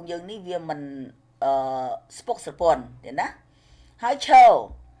សសូងយើងនេះវាមិនស្ពុកស្រពន់ទេណាហើយឈរ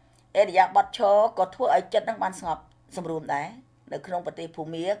អេរយាប័តឈរក៏ធ្វើឲ្យចិត្តនឹងបានស្ងប់សម្រួមដែរនៅក្នុងប្រទេសភូ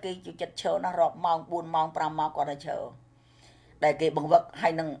មាគេជួយចិត្តឈរណារាប់ម៉ោង4ម៉ោង5ម៉ោងគាត់ទៅឈរដែលគេបង្វឹកហើ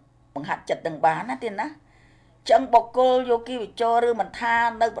យនឹងបង្ហាត់ចិត្តនឹងបានណាទៀតណាចឹងបុគ្គលយោគីវិចរឬមិនថា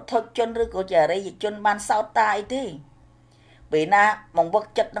នៅបឋមជនឬក៏ជាអរិយជនបានសោតតាអីទេពេលណាបង្វឹក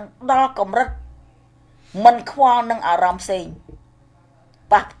ចិត្តនឹងដល់កម្រិតមិនខ្វល់នឹងអារម្មណ៍ផ្សេង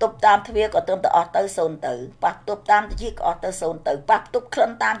ប៉ះផ្ទប់តាមទ្វារក៏ទៅអស់ទៅសូន្យទៅប៉ះផ្ទប់តាមតិចក៏អស់ទៅសូន្យទៅប៉ះផ្ទប់ក្លិ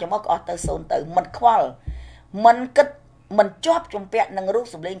នតាមច្រមុះក៏អស់ទៅសូន្យទៅមិនខ្វល់មិនគិតមិនជាប់ជំពាក់នឹងរូប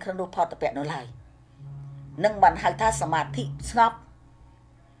សម្លេងក្នុងរូបផតពៈនោះឡើយនឹងបានហៅថាសមាធិស្ងប់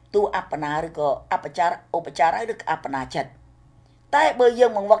ទូអបណាឬក៏ឧបចារឬក៏អបណាចិត្តតែបើយើ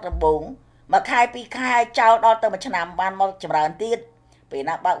ងមកវឹកដំបងមួយខែពីរខែចោលដល់ទៅមួយឆ្នាំបានមកចម្រើនទៀតពេល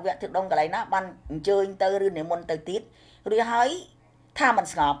ណាបើកវគ្គទិដងកន្លែងណាបានអញ្ជើញទៅឬនិមន្តទៅទៀតឬហើយថាមិន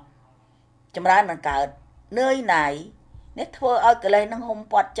ស្ងប់ចម្រើនមិនកើតនឿយណាយនេះធ្វើឲ្យកលេសនឹងហុំ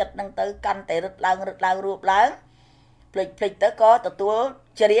ពាត់ចិត្តនឹងទៅកាន់តែរឹតឡើងរួបឡើងភ្លេចទៅក៏ទទួល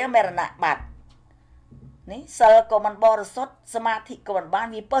ចរិយាមរណៈបាត់នេះសិលក៏មិនបរិសុទ្ធសមាធិក៏មិនបាន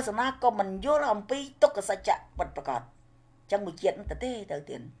វិបស្សនាក៏មិនយល់អំពីទុក្ខសច្ចៈពិតប្រាកដអញ្ចឹងមួយជាតិហ្នឹងទៅ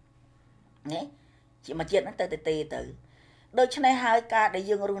ទៀតនេះជាមួយជាតិហ្នឹងទៅដូច្នេះហើយការដែល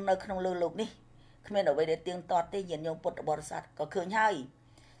យើងរស់នៅក្នុងលោកនេះគ្មានអ្វីដែលទៀងទាត់ទេញាតិញោមពុទ្ធបរិស័ទក៏ឃើញហើយ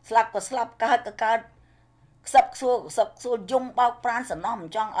ស្លាប់ក៏ស្លាប់កើតក៏កើតខ្សឹបខ្សួលយំបោកប្រានសំណោះមិន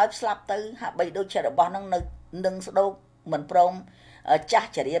ចង់ឲ្យស្លាប់ទៅហាក់បីដូចជារបស់ហ្នឹងនៅនឹងស្ដោកមិនព្រមចាស់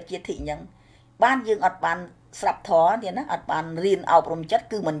ចរិយាជាធិអញ្ចឹងបានយើងអត់បានស្រាប់ធរទៀតណាអត់បានរៀនអប់រំចិត្ត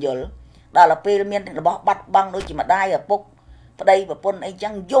គឺមិនយល់ដល់ពេលមានរបស់បាត់បង់ដូចជាម្ដាយឪពុកប្តីប្រពន្ធអីចឹ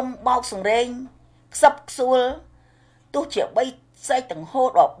ងយំបោកសង្រេងខ្សឹបខ្សួលទោះជាបីសេកទាំងហូត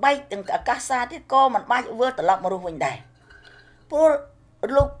ដល់បែកទាំងអាកាសសាទៀតក៏មិនបាច់ធ្វើត្រឡប់មករស់វិញដែរព្រោះ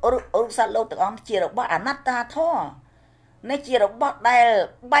លោកសត្វលោកទាំងអស់ជារបស់អនត្តាធម៌នេះជារបស់ដែល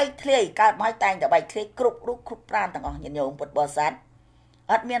បែកធ្លាយកើតមកតែងតែបែកធ្លាយគ្រប់រូបគ្រប់ប្រាណទាំងអស់ញាតិញោមពុទ្ធបរិស័ទ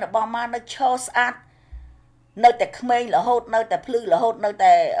អត់មានរបស់មកនៅឈរស្អាតនៅតែក្មេងរហូតនៅតែភ្លឺរហូតនៅ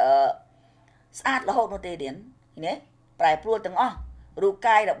តែស្អាតរហូតនោះទេទៀតនេះប្រែប្រួលទាំងអស់រូប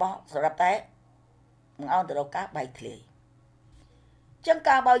កាយរបស់សម្រាប់តែមិនអោនទៅរកការបែកធ្លាយចឹង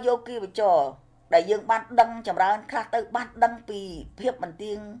ការបើយោគីវិចរដែលយើងបានដឹងចម្រើនខ្លះទៅបានដឹងពីភាពមិន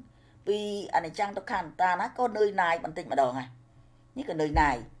ទៀងពីអនិច្ចំទុក្ខអនត្តាណាក៏នឿយណាយបន្តិចម្ដងហ្នឹងនេះក៏នឿយ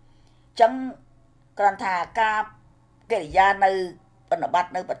ណាយចឹងគ្រាន់ថាការកិរិយានៅបណ្ឌបាត់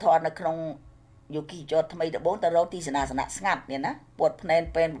នៅពធនៅក្នុងយោគីចរថ្មីដំបូងទៅរកទីសេនាសនៈស្ងាត់នេះណាពួតភ្នែន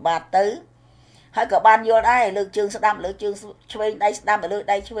ពេនពិបាតទៅហើយក៏បានយល់ដែរលើកជើងស្ដាំលើកជើងឆ្វេងដៃស្ដាំទៅលើ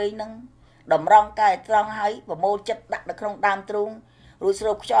ដៃឆ្វេងនឹងតម្រង់កាយត្រង់ហើយប្រមូលចិត្តដាក់នៅក្នុងដើមទ្រូងរួចស្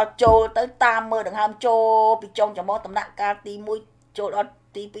រូបខ្យល់ចូលទៅតាមមើលដង្ហើមចូលពីចុងច្រមុះដំណាក់កាលទី1ចូលដល់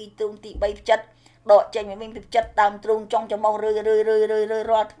ទី2ទ្រូងទី3ផ្ចិតដកចេញវិញពីផ្ចិតតាមទ្រូងចុងច្រមុះរឿយ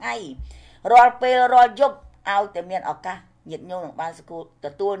រាល់ថ្ងៃរាល់ពេលរាល់យប់ឲ្យតែមានឱកាសញាតិញោមនឹងបានទ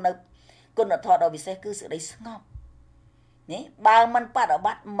ទួលនៅគុណធម៌ដ៏វិសេសគឺសេចក្តីស្ងប់នេះបើមិនបដិប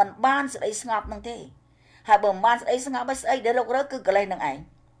ត្តិមិនបានសេចក្តីស្ងប់នឹងទេហើយបើមិនបានសេចក្តីស្ងប់ហើយស្អីដែលរករកគឺកលេសនឹងឯង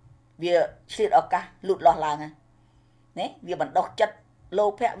វាឆ្លៀតឱកាសលូតលាស់ឡើងណាវាបណ្ដុះចិត្តលោ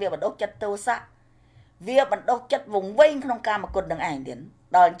ភៈវាបណ្ដុះចិត្តទោសៈវាបណ្ដុះចិត្តវង្វេងក្នុងកាមគុណនឹងឯងទៀត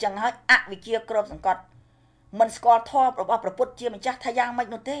ដល់អញ្ចឹងហើយអវិជ្ជាគ្របសង្កត់មិនស្គាល់ធម៌របស់ព្រះពុទ្ធជាម្ចាស់ថាយ៉ាងម៉េច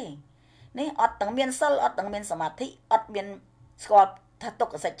នោះទេនេះអត់ទាំងមានសិលអត់ទាំងមានសមាធិអត់មានស្គាល់ថាទុ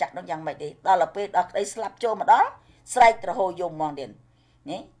ក្ខសច្ចៈនោះយ៉ាងម៉េចទេដល់ពេលដល់ក្តីស្លាប់ចូលមកដល់ស្រែកត្រហោយំហ្មងទៀត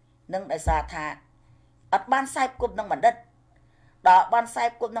នេះនឹងដោយសារថាអត់បានខ្សែគប់នឹងបណ្ឌិតដល់បានខ្សែ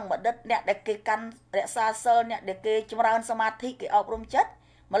គប់នឹងបណ្ឌិតអ្នកដែលគេកាន់រក្សាសិលអ្នកដែលគេចម្រើនសមាធិគេអប់រំចិត្ត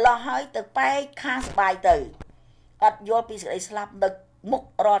ម្លោះហើយទៅបែកខាងស្បាយទៅអត់យល់ពីសេចក្តីស្លាប់នៅមុខ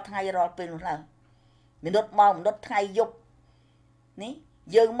រាល់ថ្ងៃរាល់ពេលនោះឡើយminuttមកminuttថ្ងៃយប់នេះ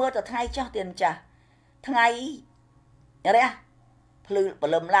យើងមើលទៅថ្ងៃចោះទៀតម្ចាស់ថ្ងៃរះភ្លឺប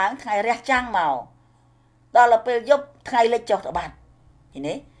លឹមឡើងថ្ងៃរះចាំងមកដល់ពេលយប់ថ្ងៃលិចចុះទៅបាត់ឃើញ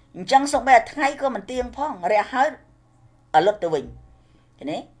ទេអញ្ចឹងសូម្បីតែថ្ងៃក៏មិនទៀងផងរះហើយអលត់ទៅវិញ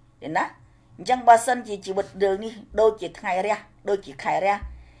នេះទេណាអញ្ចឹងបើសិនជាជីវិតយើងនេះដូចជាថ្ងៃរះដូចជាខែរះ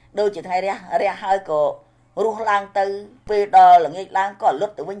ដូចជាថ្ងៃរះហើយក៏រស់ឡើងទៅពេលដល់ល្ងាចឡើងក៏លុ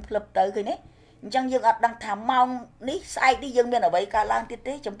តទៅវិញភ្លឹបទៅឃើញទេអញ្ចឹងយើងអត់ដឹងថាម៉ោងនេះស្អែកនេះយើងមានអ្វីកើតឡើងទៀត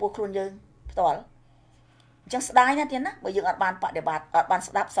ទេចំពោះខ្លួនយើងផ្ទាល់អញ្ចឹងស្ដាយណាស់ទៀតណាបើយើងអត់បានបដិបត្តិអត់បាន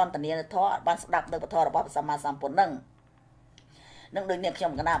ស្ដាប់សន្តានាធម៌អត់បានស្ដាប់នៅពធរបស់ព្រះសម្មាសម្ពុទ្ធនឹងដូចនេះខ្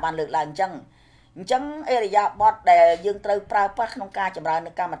ញុំកណាបានលើកឡើងអញ្ចឹងអរិយាបថដែលយើងត្រូវប្រើប្រាស់ក្នុងការចម្រើន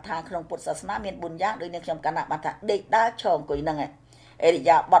នៅកម្មដ្ឋានក្នុងពុទ្ធសាសនាមាន4យ៉ាងដូចនេះខ្ញុំកណាបានថាដេកដើរឈរអង្គុយហ្នឹងអរិ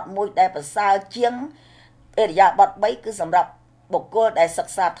យាបថមួយដែលប្រសើរជាងអរិយាបថ3គឺសម្រាប់បុគ្គលដែលសិ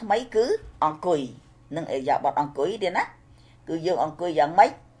ក្សាថ្មីគឺអង្គុយនឹងអរិយាបថអង្គុយទៀតណាគឺយើងអង្គុយយ៉ាងម៉េ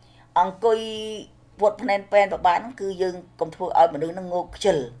ចអង្គុយពុតភ្នែនពេនប្របានគឺយើងកុំធ្វើឲ្យមនុស្សនឹងងោកខ្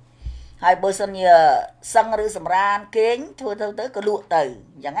ជិលហើយបើសិនជាសឹងឬសម្រានគេងធ្វើទៅក៏លក់ទៅ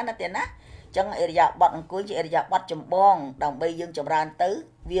អញ្ចឹងណាទៀតណាអញ្ចឹងអរិយាបថអង្គុយជាអរិយាបថចម្បងដើម្បីយើងចម្រើនទៅ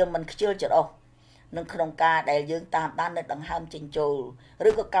វាមិនខ្ជិលច្រអូសនឹងក្នុងការដែលយើងតាមដាននៅដង្ហើមចេញចូលឬ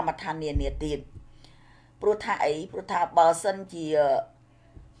ក៏កម្មដ្ឋាននានាទៀតព្រោះថាអីព្រោះថាបើសិនជា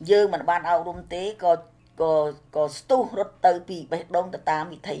យើងមិនបានអប់រំទេក៏ស្ទុះរត់ទៅពីបេះដូងទៅតាម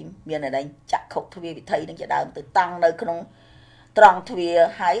វិធីមានអីចក្ខុទ្វាវិធីនឹងជាដើមទៅតាំងនៅក្នុងត្រង់ទ្វា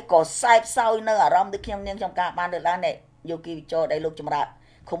ហើយក៏សែបសោយនៅអារម្មណ៍ដូចខ្ញុំនាងខ្ញុំការបានលើកឡើងនេះយោគីវិចរដែលលោកចម្រើន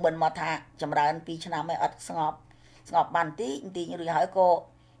ខុំមិនមកថាចម្រើន2ឆ្នាំហើយអត់ស្ងប់បានបន្តិចរួចហើយក៏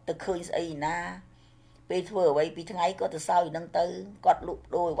ទៅឃើញស្អីណាពេលធ្វើអ្វីពីថ្ងៃក៏ទៅសោយនឹងទៅគាត់លក់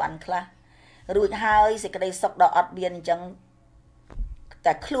ដូរអីវ៉ាន់ខ្លះរួចហើយសេចក្តីសុខដល់អត់មានអញ្ចឹង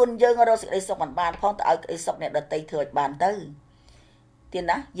តែខ្លួនយើងរកសេចក្តីសុខមិនបានផងទៅឲ្យក្តីសុខអ្នកដទៃធ្វើឲ្យបានទៅទៀត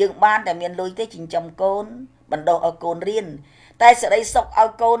ណាយើងបានតែមានលុយទេចិញ្ចឹមកូនបណ្ដុះឲ្យកូនរៀនតែសេចក្តីសុខឲ្យ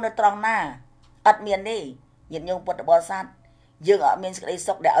កូននៅត្រង់ណាអត់មានទេញាតិញោមពុទ្ធបរិស័ទយើងអត់មានសេចក្តី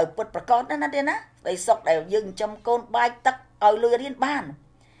សុខដែលឲ្យពុតប្រកបណាទៀតណាសេចក្តីសុខដែលយើងចិញ្ចឹមកូនបាយទឹកឲ្យលុយរៀនបាន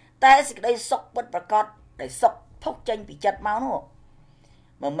តែសេចក្តីសុខពុតប្រកបដែលសុខផុសចេញពីចិត្តមកនោះ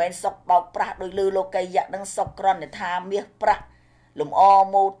មិនមែនសុខបោកប្រាស់ដោយលឺលោកីយៈនឹងសុខក្រណថាមាសប្រាក់លំអ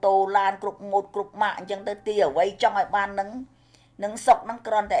ម៉ូតូឡានគ្រប់ម៉ូតគ្រប់ម៉ាកអញ្ចឹងទៅទីអ្វីចង់ឲ្យបាននឹងសុខនឹង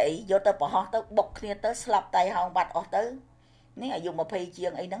ក្រណតែអីយកទៅប្រហោះទៅបុកគ្នាទៅស្លាប់តៃហោងបាត់អស់ទៅនេះអាយុ20ជា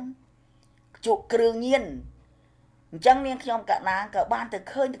ងអីហ្នឹងជក់គ្រឿងញៀនអញ្ចឹងនាងខ្ញុំកណាក៏បានទៅ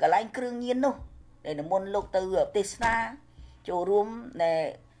ឃើញកន្លែងគ្រឿងញៀននោះដែលនិមន្តលោកទៅទេសនាចូលរួមនៅ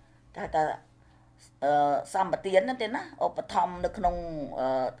ថាសម្បទានទេណាឧបត្ថម្ភនៅក្នុង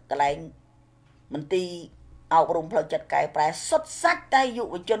កន្លែងមន្ទីរអប់រំផ្លូវចិត្តកែប្រែសុទ្ធសាច់តែយុ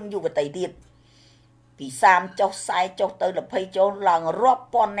វជនយុវតីទៀតពី30ចុះ40ចុះទៅ20ចុះឡើងរាប់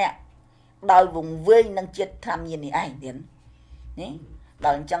ពាន់នាក់ដោយវង្វេងនឹងជាតិធម្មយាននេះឯងទៀតនេះដ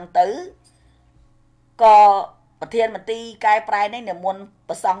ល់អញ្ចឹងទៅក៏ប្រធានមន្ទីរកែប្រែនេះនិមន្ត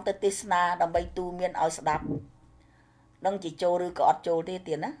ប្រសង់ទៅទេសនាដើម្បីទូមានឲ្យស្ដាប់នឹងជាចូលឬក៏អត់ចូលទេ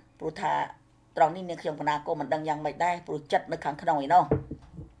ទៀតណាព្រោះថាត្រង់នេះនាងខ្ញុំកណាក៏មិនដឹងយ៉ាងម៉េចដែរព្រោះចិត្តនៅខាងក្នុងឯនោះ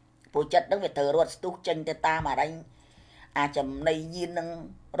ព្រោះចិត្តនឹងវាត្រូវរត់ស្ទុះចេញទៅតាមអរិញអាចំណៃយាននឹង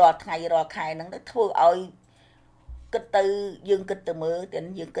រាល់ថ្ងៃរាល់ខែនឹងទៅធ្វើឲ្យគិតទៅយើងគិតទៅមើលតែ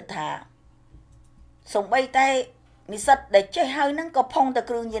យើងគិតថាសំបីតែនិស្សិតដែលចេះហើយនឹងក៏ផុងទៅ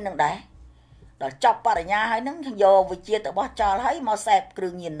គ្រឿងញៀននឹងដែរដល់ចប់បរិញ្ញាហើយនឹងយកវិជាទៅបោះចោលហើយមកសែបគ្រឿ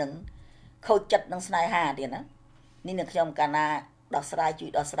ងញៀននឹងខូចចិត្តនឹងស្នេហាទៀតណានេះនឹងខ្ញុំកាលណាដោះស្រាយជួយ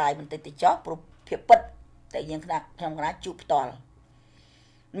ដោះស្រាយបន្តិចទៅចោះព្រោះភាពពិតតែយើងខ្ញុំកណាជួបផ្ទាល់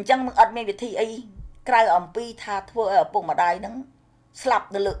អញ្ចឹងនឹងអត់មានវិធីអីក្រៅអំពីថាធ្វើឲ្យឪពុកម្ដាយនឹងស្លាប់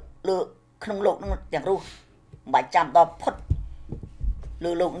នៅលើក្នុងលោកនឹងទាំងរស់មិនបាច់ចាំដល់ផុត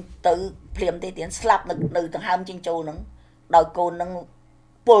លើលោកទៅភ្លាមទេទៀតស្លាប់នៅដង្ហើមចេញចូលនឹងដោយកូននឹង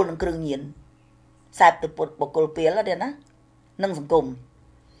ពុលនឹងគ្រឿងញៀនខ្សែទៅពុតបកគលពីលទេណានឹងសង្គម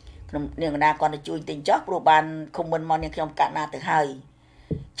ខ្ញុំនាងកណាគាត់ទៅជួយទិញចោះព្រោះបានខុំមិនមកនាងខ្ញុំកាត់ណាទៅហើយ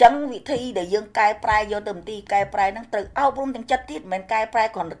ចឹងវិធីដែលយើងកែប្រែយកទៅមន្ទីរកែប្រែហ្នឹងត្រូវអប់រំទាំងចិត្តទៀតមិនមែនកែប្រែ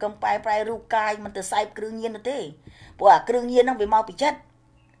គ្រាន់តែកឹមប្រែរូបកាយមិនទៅសែបគ្រឿងញៀនទេព្រោះអាគ្រឿងញៀនហ្នឹងវាមកពីចិត្ត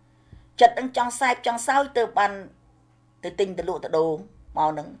ហ្នឹងចង់សែបចង់សោយទៅបានទៅទិញទៅលក់ទៅដូរមក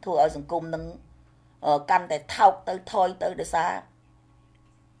ហ្នឹងធ្វើឲ្យសង្គមហ្នឹងកាន់តែថោកទៅថយទៅដោយសារ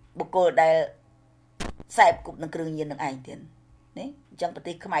បុគ្គលដែលសែបគប់នឹងគ្រឿងញៀននឹងឯងទៀតនេះអញ្ចឹងប្រ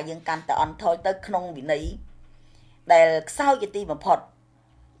ទេសខ្មែរយើងកាន់តែអន់ថយទៅក្នុងវិន័យដែលខ្សោយជាទីបំផុត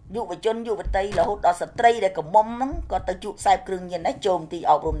យុវជនយុវតីរហូតដល់ស្ត្រីដែលកំមុំហ្នឹងក៏ទៅជួបខ្សែគ្រឿងញៀនដែរចូលមន្ទីរ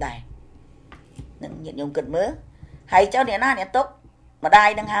អប់រំដែរនឹងញាតិញោមគិតមើលហើយចៅអ្នកណាអ្នកទុកម្ដាយ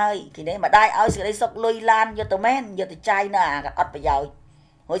នឹងហើយគេនេះម្ដាយឲ្យសេចក្តីសុខលុយឡានយកទៅមែនយកទៅចាយនៅអាអត់ប្រយោជន៍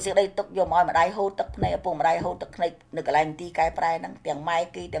ហើយសេចក្តីទុកយកមកឲ្យម្ដាយហូរទឹកភ្នែកឪពុកម្ដាយហូរទឹកភ្នែកនៅកន្លែងមន្ទីរកែប្រែហ្នឹងទាំងម៉ែ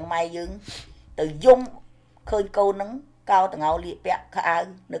គេទាំងម៉ែយើងទៅយំឃើញកូនហ្នឹងកោតងោលៀកពាក់ខោអាវ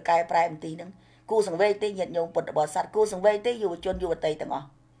នៅកែប្រែមន្ទីរហ្នឹង គូសង្វេគទេញាតិញោមពុទ្ធបរិស័ទគូសង្វេគទេយុវជនយុវតីទាំងអស់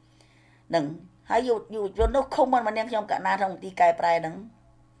នឹងហើយយុវជននោះខំមិននាងខ្ញុំកណាក្នុងទីកែប្រែហ្នឹង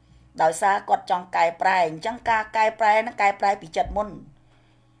ដោយសារគាត់ចង់កែប្រែអញ្ចឹងការកែប្រែហ្នឹងកែប្រែពីចិត្តមុន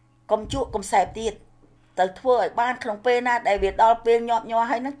កុំជក់កុំសែបទៀតទៅធ្វើឲ្យបានក្នុងពេលណាដែលវាដល់ពេលញាប់ញ័រ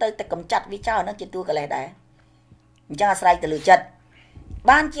ហើយហ្នឹងទៅតែកំចាត់វាចោលហ្នឹងជាទួកលេសដែរអញ្ចឹងអាស្រ័យទៅលើចិត្ត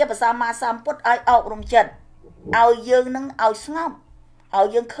បានជាព្រះសម្មាសម្ពុទ្ធឲ្យអប់រំចិត្តឲ្យយើងនឹងឲ្យស្ងប់ឲ្យ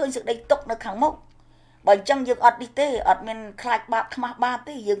យើងឃើញសេចក្តីទុក្ខនៅខាងមុខបើអញ្ចឹងយើងអត់នេះទេអត់មានខ្លាចបាបខ្មាស់បាប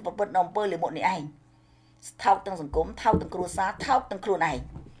ទេយើងប្រព្រឹត្តនៅអំពើលាមកនេះឯងថោកទាំងសង្គមថោកទាំងគ្រួសារថោកទាំងខ្លួនឯង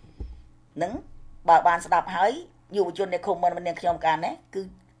នឹងបើបានស្ដាប់ហើយយុវជននៃឃុំមិននាងខ្ញុំកាលនេះគឺ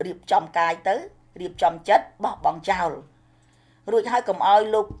រៀបចំកាយទៅរៀបចំចិត្តបោះបង់ចោលរួចហើយកុំឲ្យ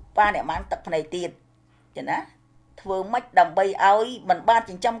លោកប៉ាអ្នកម៉ានទឹកភ្នែកទៀតចឹងណាធ្វើម៉េចដើម្បីឲ្យមិនបាន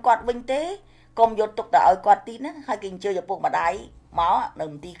ចិញ្ចឹមគាត់វិញទេកុំយកទុកទៅឲ្យគាត់ទីណាហើយគេអញ្ជើញឪពុកម្ដាយមកនៅ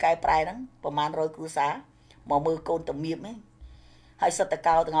មន្ទីរកែប្រែហ្នឹងប្រហែល100គ្រួសារមកមើលកូនតម្រៀបហ្នឹងហើយសិតត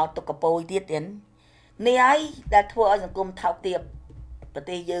កោទាំងអស់ទុកកពយទៀតទៀតនេះហើយដែលធ្វើឲ្យសង្គមថោកទាបប្រ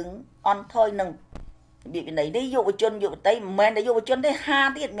ទេសយើងអន់ថយនឹងរបៀបវិន័យនេះយុវជនយុវតីមិនមែនតែយុវជនទេ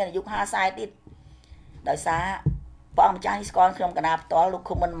50ទៀតមានអាយុ50 40ទៀតដោយសារព្រះអង្គម្ចាស់នេះស្គាល់ខ្ញុំកណាផ្ទាល់លោក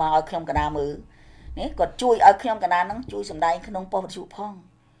ឃុំមិនមកឲ្យខ្ញុំកណាមើលនេះគាត់ជួយឲ្យខ្ញុំកណាហ្នឹងជួយសម្ដែងក្នុងប៉ុស្តិ៍វិទ្យុផង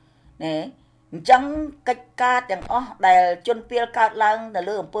ណែអញ្ចឹងកិច្ចការទាំងអស់ដែលជនពាលកើតឡើងនៅ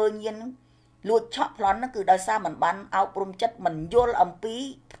លើអំពើញៀនលួចឆក់ប្លន់ហ្នឹងគឺដោយសារមិនបានអប់រំចិត្តមិនយល់អំពី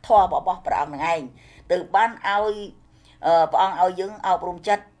ធម៌របស់ព្រះអង្គនឹងឯងទៅបានឲ្យព្រះអង្គឲ្យយើងអប់រំ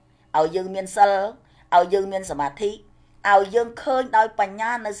ចិត្តឲ្យយើងមានសិលឲ្យយើងមានសមាធិឲ្យយើងឃើញដោយបញ្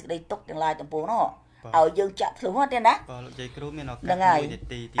ញានៅសេចក្តីទុក្ខទាំងឡាយទាំងពួងនោះឲ្យយើងចាក់ធ្លុះទេណាបាទលោកយាយគ្រូមានឱកាសមួយនា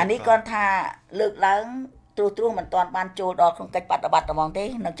ទីទៀតអានេះគាត់ថាលើកឡើងទ្រោះមិនទាន់បានចូលដល់ក្នុងកិច្ចបប្រតិបត្តិហ្មងទេ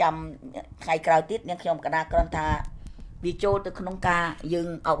នៅចាំថ្ងៃក្រោយទៀតនាងខ្ញុំកណាគ្រាន់ថាវាចូលទៅក្នុងការយើង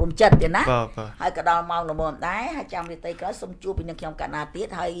អប់រំចិត្តទេណាហើយក៏ដល់ម៉ោងល្មមដែរហើយចាំនាទីក្រោយសូមជួបពីនាងខ្ញុំកណាទៀត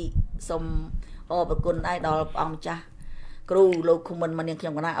ហើយសូមអរគុណដែរដល់ព្រះអង្គម្ចាស់គ្រូលោកឃុំមិននាងខ្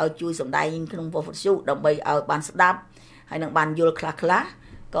ញុំកណាឲ្យជួយសម្ដែងក្នុងវត្តសុដើម្បីឲ្យបានស្ដាប់ហើយនឹងបានយល់ខ្លះ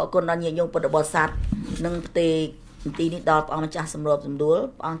ក៏អរគុណដល់ញាតិញោមពុទ្ធបរិស័ទនឹងផ្ទេទីនេះដល់ព្រះអង្គម្ចាស់សម្របសម្រួល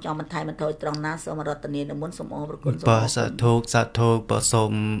ព្រះអង្គចង់បន្ថែមបន្ថយត្រង់ណាសូមរតនានិមន្តសូមអរគុណសូមបាទសាធុបាទសូ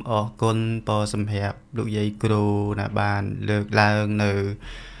មអរគុណបាទសម្រាប់លោកយាយគ្រូណាបានលើកឡើង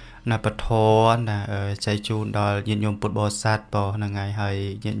នៅពធណាចែកជូនដល់ញាតិញោមពុទ្ធបរិស័ទបាទហ្នឹងហើយ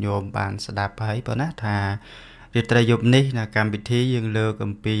ញាតិញោមបានស្ដាប់ហើយបាទណាថារាត្រីយប់នេះណាកម្មវិធីយើងលើក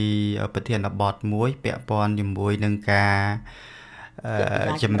អំពីប្រធានបទមួយពាក់ព័ន្ធជាមួយនឹងការ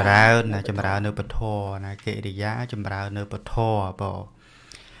ចម្រើននៅពធណាកិរិយាចម្រើននៅពធបង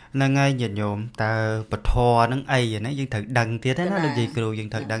ហ្នឹងហើយញាតិញោមតើពធហ្នឹងអីណាយើងត្រូវដឹងទៀតណាលោកយាយគ្រូយើង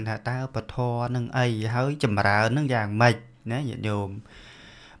ត្រូវដឹងថាតើពធហ្នឹងអីហើយចម្រើនហ្នឹងយ៉ាងម៉េចណាញាតិញោម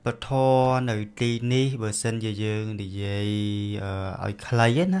ពធនៅទីនេះបើសិនជាយើងនិយាយឲ្យខ្លី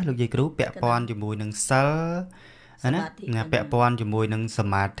ណាលោកយាយគ្រូពាក់ព័ន្ធជាមួយនឹងសិលណាពាក់ព័ន្ធជាមួយនឹងស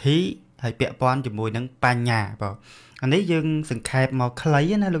មាធិហើយពាក់ព័ន្ធជាមួយនឹងបញ្ញាបងអានេះយើងសង្ខេបមកខ្លី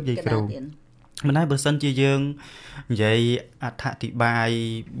ណាលោកយាយគ្រូមិនហើយបើសិនជាយើងនិយាយអត្ថអធិប្បាយ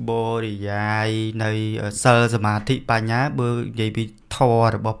បរិយាយនៃសិលសមាធិបញ្ញាបើនិយាយពីធម៌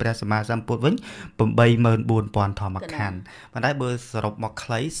របស់ព្រះសម្មាសម្ពុទ្ធវិញ 84000 ធម្មខណ្ឌប៉ុន្តែបើសរុបមកខ្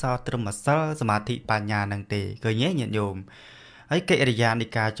លីសល់ត្រឹមសិលសមាធិបញ្ញានឹងទេឃើញទេញាតិញោមហើយកិរិយានៃ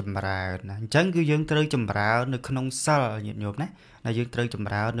ការចម្រើនណាអញ្ចឹងគឺយើងត្រូវចម្រើននៅក្នុងសិលញាតិញោមណាយើងត្រូវច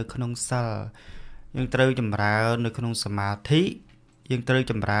ម្រើននៅក្នុងសិលយើងត្រូវចម្រើននៅក្នុងសមាធិយើងត្រូវ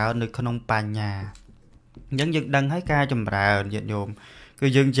ចម្រើននៅក្នុងបញ្ញាអញ្ចឹងយើងដឹងហើយការចម្រើនញាតិញោមគឺ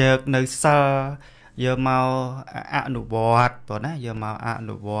យើងយកនៅសិលយកមកអនុវត្តប៉ុណ្ណាយកមកអ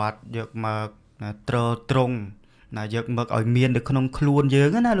នុវត្តយកមកត្រង់ណាយកមកឲ្យមាននៅក្នុងខ្លួនយើ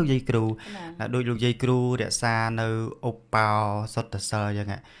ងណាលោកយាយគ្រូណាដូចលោកយាយគ្រូរក្សានៅឧបោសថសិលអញ្ចឹង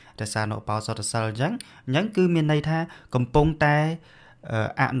រក្សានៅឧបោសថសិលអញ្ចឹងគឺមានន័យថាកំពុងតែ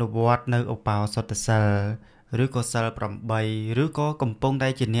អនុវត្តនៅឧបោសថសិលឬក៏សិល8ឬក៏កំពុងតែ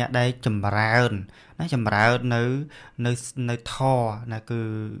ជាអ្នកដែលចម្រើនណាចម្រើននៅធម៌ណា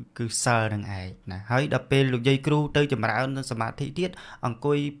គឺសិលនឹងឯងណាហើយដល់ពេលលោកយាយគ្រូទៅចម្រើននៅសមាធិទៀតអង្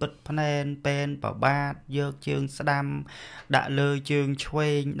គុយពិតភ្នែនពេនប្របាទយកជើងស្ដាំដាក់លើជើងឆ្វេ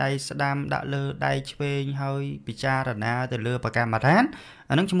ងដៃស្ដាំដាក់លើដៃឆ្វេងហើយពិចារណាទៅលើបកម្មដ្ឋាន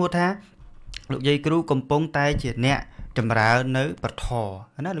អានឹងឈ្មោះថាលោកយាយគ្រូកំពុងតែជាអ្នកចម្រើននៅពធ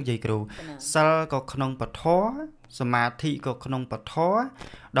ណាលោកយាយគ្រូសិលក៏ក្នុងពធសមាធិក៏ក្នុងពធ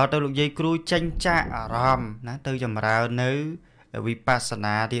ដល់ទៅលោកយាយគ្រូចេញចាកអារម្មណ៍ណាទៅចម្រើននៅវិបស្ស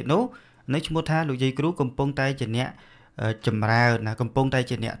នាទៀតនោះនៅឈ្មោះថាលោកយាយគ្រូកំពុងតែជាអ្នក ចម្រើនណាកំពុងតែ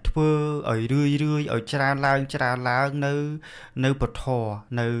ជាអ្នកធ្វើឲ្យរឿយឲ្យច្រើនឡើងនៅពធ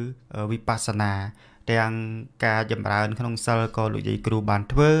នៅវិបស្សនាទាំងការចម្រើនក្នុងសិលក៏លោកយាយគ្រូបាន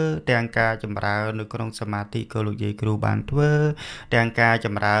ធ្វើទាំងការចម្រើននៅក្នុងសមាធិក៏លោកយាយគ្រូបានធ្វើទាំងការច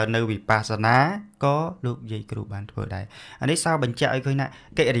ម្រើននៅវិបស្សនាក៏លោកយាយគ្រូបានធ្វើដែរអានេះសើបញ្ជាក់ឲ្យឃើញថា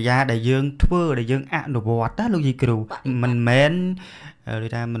កិរិយាដែលយើងធ្វើដែលយើងអនុវត្តណាលោកយាយគ្រូមិនមែនឬ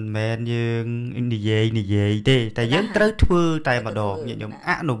ថាមិនមែនយើងនិយាយទេតែយើងត្រូវធ្វើតែម្ដងញាតិញោមអ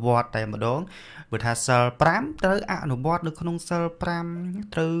នុវត្តតែម្ដងបើថាសិល5ត្រូវអនុវត្តនៅក្នុងសិល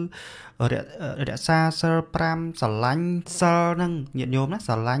5ត្រូវរក្សាសិល5ស្រឡាញ់សិលហ្នឹងញាតិញោមណា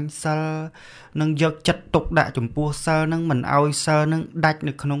ស្រឡាញ់សិលនឹងយកចិត្តទុកដាក់ចំពោះសិលហ្នឹងមិនឲ្យសិលហ្នឹងដាច់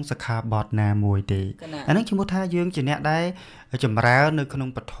នៅក្នុងសិក្ខាបទណាមួយទេអាហ្នឹងឈ្មោះថាយើងជាអ្នកដែលចម្រើននៅក្នុង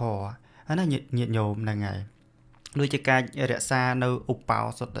ពធអាហ្នឹងញាតិញោមហ្នឹងហើយដូចជាការរក្សានៅឧបោ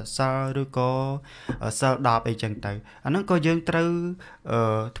សថសិលឬក៏សិល10អីចឹងទៅអាហ្នឹងក៏យើងត្រូវ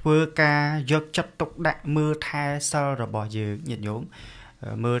ធ្វើការយកចិត្តទុកដាក់មើលថែសិលរបស់យើងញាតិញោម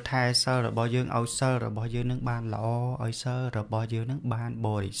មើលថែសិលរបស់យើងឲ្យសិលរបស់យើងនឹងបានល្អឲ្យសិលរបស់យើងនឹងបានប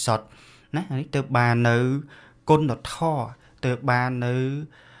រិសុទ្ធណានេះទៅបាននៅគុណធម៌ទៅបាននៅ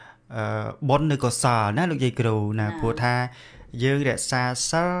បុណ្យនៅកុសលណាលោកយាយគ្រូណាព្រោះថាយើងរក្សា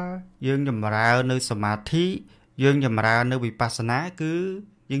សិលយើងចម្រើននៅសមាធិយើងចម្រើននៅវិបស្សនាគឺ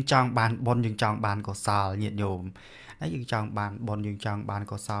យើងចង់បានបុណ្យយើងចង់បានកុសលញាតិញោមហើយយើងចង់បានបុណ្យយើងចង់បាន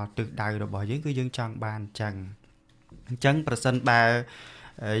កុសលទិសដៅរបស់យើងគឺយើងចង់បានអញ្ចឹងប្រសិនបើ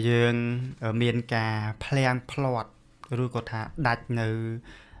យើងមានការភ្លាំងភ្លាត់ឬក៏ថាដាច់នៅ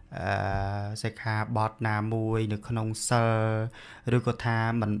សិក្ខាបទណាមួយនៅក្នុងសិលឬក៏ថា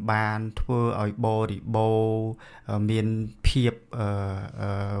มันបានធ្វើឲ្យបរិបូរមានភាព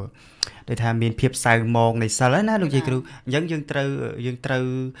ដែលថាមានភាពសៅមងនៃសិលណាលោកយាយគ្រូអញ្ចឹងយើងត្រូវ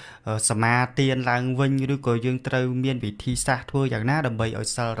សមាទានឡើងវិញឬក៏យើងត្រូវមានវិធីសាស្ត្រធ្វើយ៉ាងណាដើម្បីឲ្យ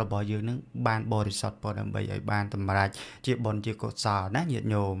សិលរបស់យើងនឹងបានបរិសុទ្ធប៉ុណ្ណឹងដើម្បីឲ្យបានតម្រាច់ជាបុណ្យជាកុសលណាញាតិ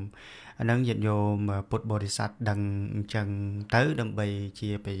ញោមអានឹងញាតិញោមពុទ្ធបរិស័ទដឹងអញ្ចឹងទៅដើម្បីជា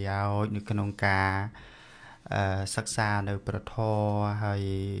ប្រយោជន៍នៅក្នុងការសិក្សានៅប្រធរហើយ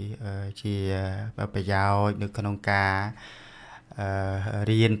ជាប្រយោជន៍នៅក្នុងការ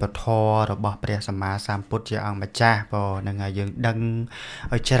រៀនពធរបស់ព្រះសម្មាសម្ពុទ្ធជាអង្គម្ចាស់ព្រោះនឹងហើយយើងដឹង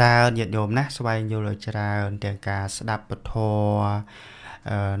ឲ្យច្រើនញាតិញោមណាស្វែងយល់ឲ្យច្រើនទាំងការស្ដាប់ពធ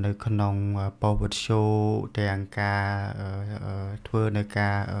នៅក្នុងពវិទ្យុទាំងការធ្វើនៅកា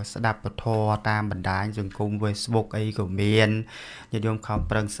រស្ដាប់ពធតាមបណ្ដាញសង្គម Facebook អីក៏មានញាតិញោមខំ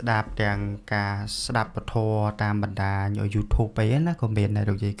ប្រឹងស្ដាប់ទាំងការស្ដាប់ពធតាមបណ្ដាញ YouTube អីណាក៏មានដែរ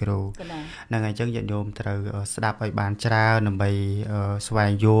លោកយាយគ្រូហ្នឹងហើយអញ្ចឹងញាតិញោមត្រូវស្ដាប់ឲ្យបានច្រើនដើម្បីស្វែ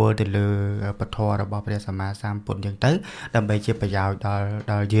ងយល់ទៅលើពធរបស់ព្រះសម្មាសម្ពុទ្ធអញ្ចឹងទៅដើម្បីជាប្រយោជន៍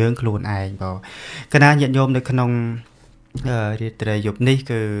ដល់យើងខ្លួនឯងបងកណាញាតិញោមនៅក្នុងរាត្រីយប់នេះ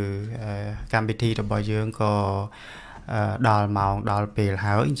គឺកម្មវិធីរបស់យើងក៏ដល់ម៉ោងដល់ពេល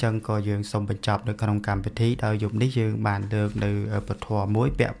ហើយអញ្ចឹងក៏យើងសូមបញ្ចប់នៅក្នុងកម្មវិធីដោយយប់នេះយើងបានលើកនៅពធមួយ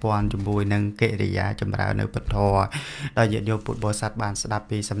ពាក់ព័ន្ធជាមួយនឹងកិរិយាចម្រើននៅពធដោយញាតិញោមពុទ្ធបរិស័ទបានស្ដាប់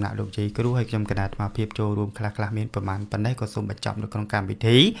ពីសំណាក់លោកយាយគ្រូហើយខ្ញុំគណៈអាត្មាភាពចូលរួមខ្លះមានប្រមាណប៉ុណ្ណេះក៏សូមបញ្ចប់នៅក្នុងកម្មវិ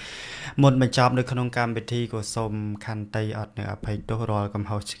ធីមុនបញ្ចប់នៅក្នុងកម្មវិធីក៏សូមខន្តីអត់នៅអភ័យទោសរាល់កំ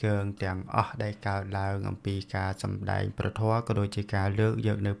ហុសឆ្គងទាំងអស់ដែលកើតឡើងអំពីការសម្ដែងប្រធមក៏ដូចជាការលើកយ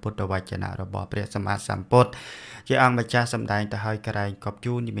កនៅពុទ្ធវចនៈរបស់ព្រះសម្មាសម្ពុទ្ធជាអង្គម្ចាស់សម្ដែងទៅឲ្យក្រែងកប់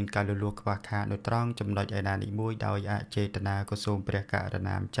ជូនមានការលលួខ្វះខាតនៅត្រង់ចំណុចឯណានេះមួយដោយអចេតនាក៏សូមព្រះករុ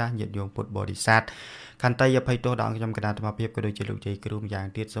ណាម្ចាស់ញាតិញោមពុទ្ធបរិស័ទខន្តីអភ័យទោសដល់ខ្ញុំគណៈអាត្មាភាពក៏ដូចជាលោកយាយគ្រូម្យ៉ាង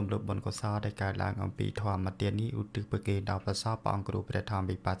ទៀតសូមលោកបុណ្យកុសលដែលកើតឡើងអំពីធម៌ទាននេះឧទ្ទិសប្រគេដល់ព្រះសពព្រះអង្គគ្រូព្រះធម្ម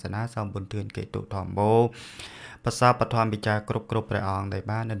វិបស្សនាសូមបុណ្យទឿនកេតុធម្មោប្រសពបឋមវិចារគ្រប់ព្រះអង្គដែល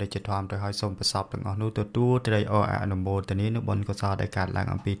បាននៅជាធម្មទៅឲ្យសូមប្រសពទាំងអស់នោះទទួលត្រីអនុមោទនានៅបុណ្យកុសលដែលកើតឡើង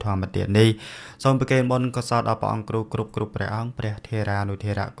អំពីធម្មទាននេះសូមប្រគេនបុណ្យកុសលដល់ព្រះអង្គគ្រូគ្រប់ព្រះអង្គព្រះធេរានុ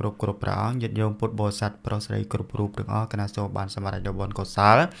ធេរៈគ្រប់ព្រះអង្គញាតិញោមពុទ្ធបរិស័ទប្រុសស្រីគ្រប់រូបទាំងអស់គណៈសូមបានសម្រេចដល់បុណ្យកុស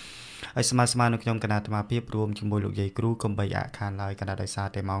លឲ្យស្មើនឹងខ្ញុំគណៈអាត្មាភាពរួមជាមួយលោកយាយគ្រូកុំបីអាខានឡើយគណៈដោយសារ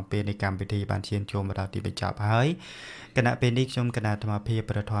តែម៉ោងពេលនៃកម្មវិធីបានឈានចូលមកដល់ទីបញ្ចប់ហើយគណៈពេលនេះខ្ញុំគណៈអាត្មាភាព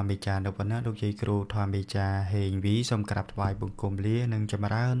ព្រះធម្មវិចារនៅប៉ុណ្ណាលោកយាយគ្រូធម្មវិចារហេងវីសូមក្រាបថ្វាយបង្គំលានិងច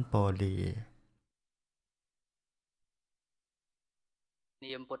ម្រើនពរលា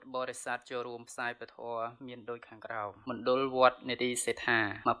នាមពុទ្ធបរិស័ទចូលរួមផ្សាយពធមានដូចខាងក្រោមមណ្ឌលវត្តនេតិសេដ្ឋា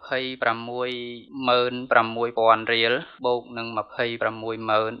 266,000 រៀលបូកនឹង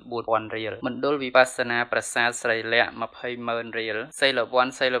 264,000 រៀលមណ្ឌលវិបស្សនាប្រាសាទស្រីលក្ខ 20,000 រៀលសីលវ័ន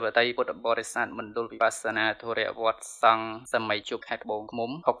សីលវតីពុទ្ធបរិស័ទមណ្ឌលវិបស្សនាធរវត្តសង្ឃសម័យជុកខេត្តត្បូងឃ្មុំ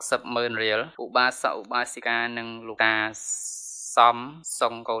 60,000 រៀលឧបាសកឧបាសិកានិងលោកតា Som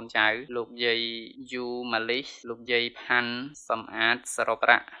Song Côn Cháu Lục dây Du Malik Lục dây Pan Som Át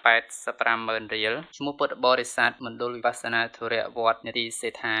Saropra Pet Sapram Mơn Riel Chmu Put Borisat Mundul Vipassana Thuria Vot Neti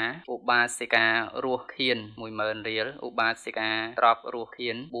Setha Ubasika Ruh Khiên Mùi Mơn Riel Ubasika Trop Ruh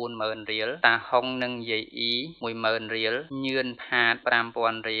Khiên Buôn Mơn Riel Ta Hong Nâng dây Ý Mùi Mơn Riel Nhơn Phat Pram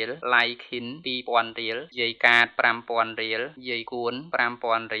Pon Riel Lai Khin Pi Pon Riel dây Cát Pram Pon Riel dây Cuốn Pram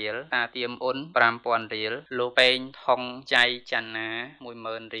Pon Riel Ta Tiêm Ún Pram Pon Riel Lô Pênh Thong Chay Chan Ná Mùi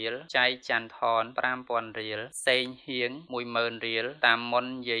Mơn Riel Chay Chan Thon Pram Pon Riel Sênh Hiếng Mùi Mơn Riel Ta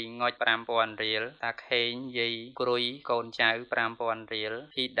Mon dây Ngọt Pram Pon Riel Ta Khênh dây Cruy Côn Cháu Pram Pon Riel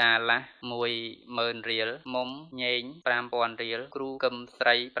Thi Đà La Mùi Mơn Riel Mông Nhênh Pram Pon Riel Cru Cầm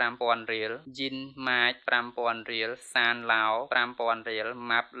Sray Pram Pon Riel Jin Mach Pram Pon Riel San Lao Pram Pon Riel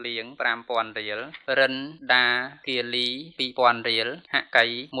Map Liếng Pram Pon Riel Rân Đa Kia Lý Pi Pon Riel Hạ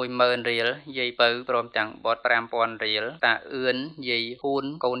Cấy Mùi Mơn Riel dây Bơ Prom Chẳng Bọt Pram Pon Riel Ta Ươn dây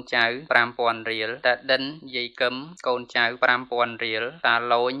Hun Côn Cháu Pram Pon Riel Ta Đân dây Cấm Côn Cháu Pram Pon Riel Ta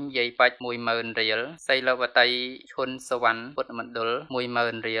Lôi dây Bạch Mùi Mơn Riel Xây Lô Và Tây Chun Sô Văn Bụt Mật Đul Mùi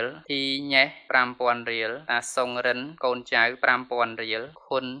Mơn Riel Thi Nhé Pram Pon Riel Ta Sông Rân Côn Cháu Pram Pon Riel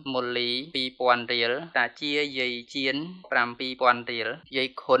Khun Mùi Lý Pi Pon Riel Ta Chia dây Chiến Pram Pi Pon Riel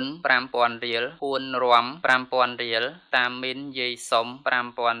dây Khun Pram Pon Riel Huôn Rõm Pram Pon Riel Ta Min dây Som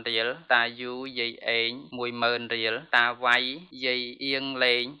Pram Pon Riel Ta Du dây Ếnh Mùi Mơn Riel Ta Váy dây Yên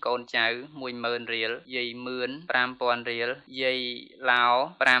Lên Côn Cháu Mùi Mơn Riel dây Mướn Pram Pon Riel dây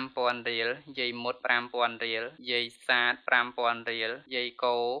Lao Pram Pon Riel dây Mốt Pram Pon Riel dây Sát Pram Pon Riel dây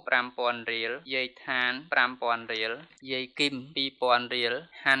Cô Pram Pon Riel dây Than Pram Pon Riel dây Kim Pi Pon Riel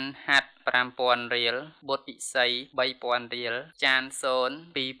Han Hát Pram Pon Riel Bột Bị Xây Bay Pon Riel Chan Son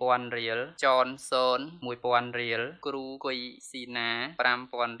Pi Pon Riel Chon Son Mùi Pon Riel Cru Quỳ Xì Ná Pram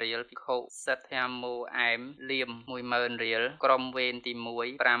Pon Riel Khổ Sát Tham Mô Ám Liêm Mùi Mơn Riel Krom Ven Tì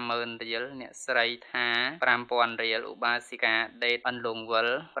Mùi Pram Mơn Riel Nẹ Sray Thá Pram Pon Riel Ubasika Đết Ân Lùng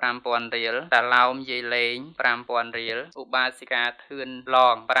Vල් Pram Pon Riel Ta Laum Dây Lên Pram Pon Riel Ubasika Thươn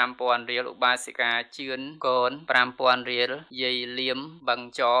Lòng Pram Pon Riel Ubasika Chươn Côn Pram Pon Riel dây Liêm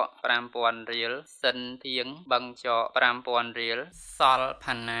Bằng Chọ Pram Pon Riel Sân Thiếng Bằng Chọ Pram Pon Riel Sol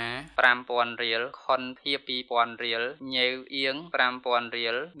Phan Ná Pram Pon Riel Khon Phia Pi Pon Riel Nhêu Yếng Pram Pon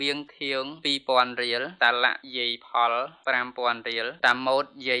Riel Biếng Thiếng Pi Pon Riel Ta Lạ dây Phol Pram Pon Riel Ta Mốt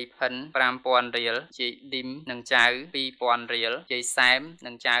dây Phấn Pram Pon Riel dây Đím Nâng Cháu Pi Pon Riel dây Xám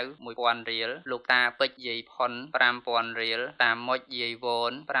Nâng Cháu Mùi Pon Riel Lục Ta Bích dây Phon Pram Pon Riel Ta Mốt dây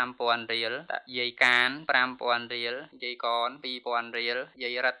Vốn Pram Pon Riel Ta dây Cán Pram Pon Riel dây Con Pi Pon Riel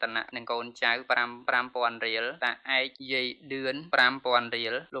dây Ratana Nâng Côn Cháu Pram Pon Riel Ta Ếch dây Đươn Pram Pon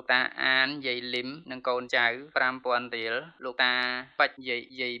Riel Lục Ta Án dây Lim Nâng Côn Cháu Pram Pon Riel Lục Ta Bách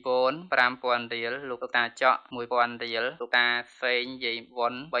dây Vốn Pram Pon Riel Lục Ta Chọ Mùi Pon Riel Lục Ta Phênh dây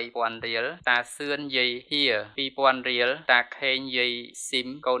Vốn Bay Pon Riel Ta Sươn dây Hìa Pi Pon Riel Ta Khênh dây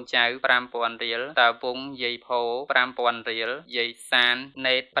Sim Côn Cháu Pram Pon Riel Ta Vung dây Phô Pram Pon Riel dây San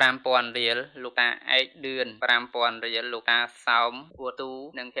Nết Pram Pon Riel Lục Ta Ếch Đươn Pram Pon Riel Lục Ta Xóm Vua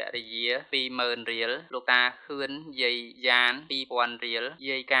Tu Nâng Khẹ Rìa Pi Mơn Riel Lục Ta Khươn dây Gián Pi Pon Riel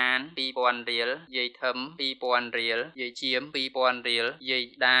dây Cán Pi Pon Riel dây Thấm Pi Pon Riel dây Chiếm Pi Pon Riel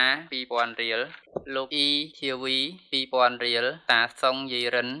dây Đá Pi Pon Riel Lục Y Thiêu Ví Pi Pon Riel Ta Sông dây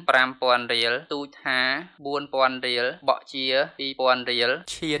Rấn Pram Pon Riel Tu Thá Buôn Pon Riel Bọ Chia Pi Pon Riel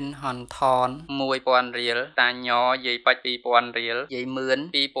Chiên Hòn Thon Mùi Pon Riel Ta Nhó dây Bạch Pi Pon Riel dây Mướn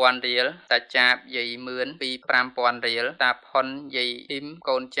Pi Pon Riel Ta Chạp dây Mướn Pi Pram Pon Riel Ta Phon dây Im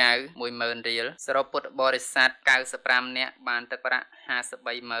Côn Cháu Mùi Mơn Riel Sroput Borisat 95 អ្នកបានទឹកប្រាក់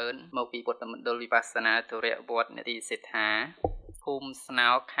 53,000 មកពីពុទ្ធមណ្ឌលវិបស្សនាធុរៈវត្តនេតិសិដ្ឋា ភូមិស្នោ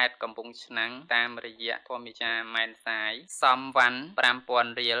ខេត្តកំពង់ឆ្នាំងតាមរយៈធម្មចារម៉ែនសាយសំវណ្ណ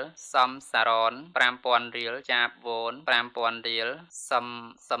 5000 រៀលសំសារ៉ន 5000 រៀលចាបវូន 5000 រៀល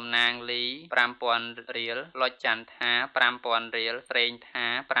សំណាងលី 5000 រៀលលុចចន្ទថា 5000 រៀលស្រេងថា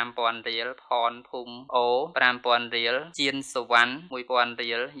 5000 រៀលផនភូមិអូ 5000 រៀលជៀនសវណ្ណ 1000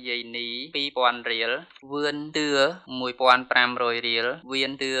 រៀលយាយនី 2000 រៀលវឿនទឿ 1500 រៀលវៀ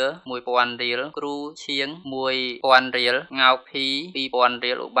នទឿ 1000 រៀលគ្រូឈៀង 1000 រៀលងោកភី 2000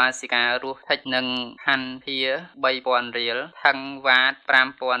 រៀលឧបាសិការស់ថិចនិងហាន់ភា 3000 រៀលថងវ៉ាត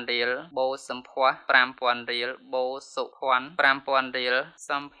 5000 រៀលបូសំភ័ស 5000 រៀលបូសុភ័ណ្ឌ 5000 រៀល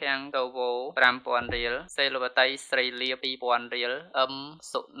សំភាំងតវោ 5000 រៀលសេលវតីស្រីលា 2000 រៀលអឹម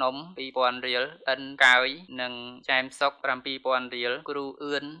សុនំ 2000 រៀលអិនកោយនិងចែមសុក 7000 រៀលគ្រូ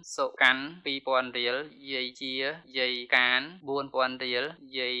អឿនសុកាន់ 2000 រៀលយាយជាយាយកាន 4000 រៀល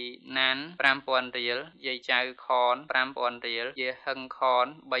យាយណាន 5000 រៀលយាយចៅខន 5000 រៀល យាហឹងខន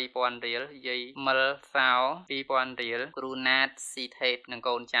 3000 រៀល យាយមិលសោ 2000 រៀល គ្រូណាតស៊ីថេតនិង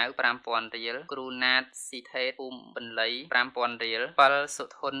កូនចៅ 5000 រៀល គ្រូណាតស៊ីថេតភូមិបន្លៃ 5000 រៀល ប៉លសុ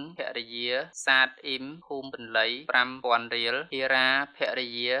ធនភរិយា សាទអ៊ីមភូមិបន្លៃ 5000 រៀល ហេរាភរិ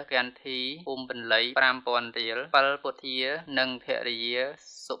យាកន្ធីភូមិបន្លៃ 5000 រៀល ប៉លពុធា និងភរិយា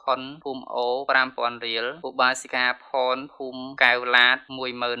សុផុនភូមិអូ 5000 រៀល ឧបាសិកាផនភូមិកែវឡាត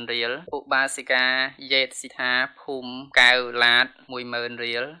 10000 រៀល ឧបាសិកាយេតសិដ្ឋាភូមិកែវឡាត 10000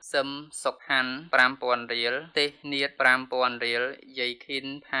 រៀល សឹមសុកហាន់ 5000 រៀល ទេសនាត 5000 រៀល យាយខិន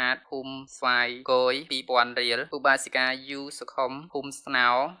ផាតភូមិស្វាយគយ 2000 រៀល ឧបាសិកាយូសុខុមភូមិស្នោ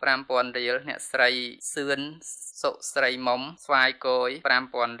 5000 រៀល អ្នកស្រីសឿនសុស្រីមុំស្វាយគយ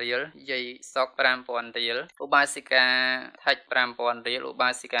 5000 រៀល យាយសុក 5000 រៀល ឧបាសិកាថិច 5000 រៀល ឧបា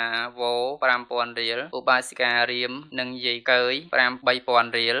សិកាវោ 5000 រៀល ឧបាសិការៀមនិងយាយកើយ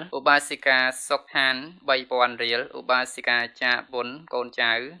 3000 រៀល ឧបាសិកាសុកហាន 3000 រៀល ឧបាសិកាចាបុនកូន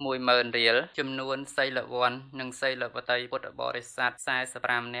ចៅ 10000 រៀល ចំនួនសីលវ័ននិងសីលវតីពុទ្ធបរិស័ទ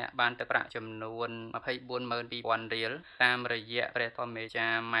 45 នាក់បានទៅប្រាក់ចំនួន 242,000 រៀល តាមរយៈព្រះធម្មមេចា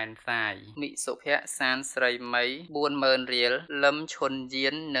ម៉ែនសាយ មិសុភ័ក្រសានស្រីមី 40000 រៀល លឹមឈុនយា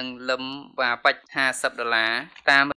ននិងលឹមវ៉ាប៉ាច់ $50 តាម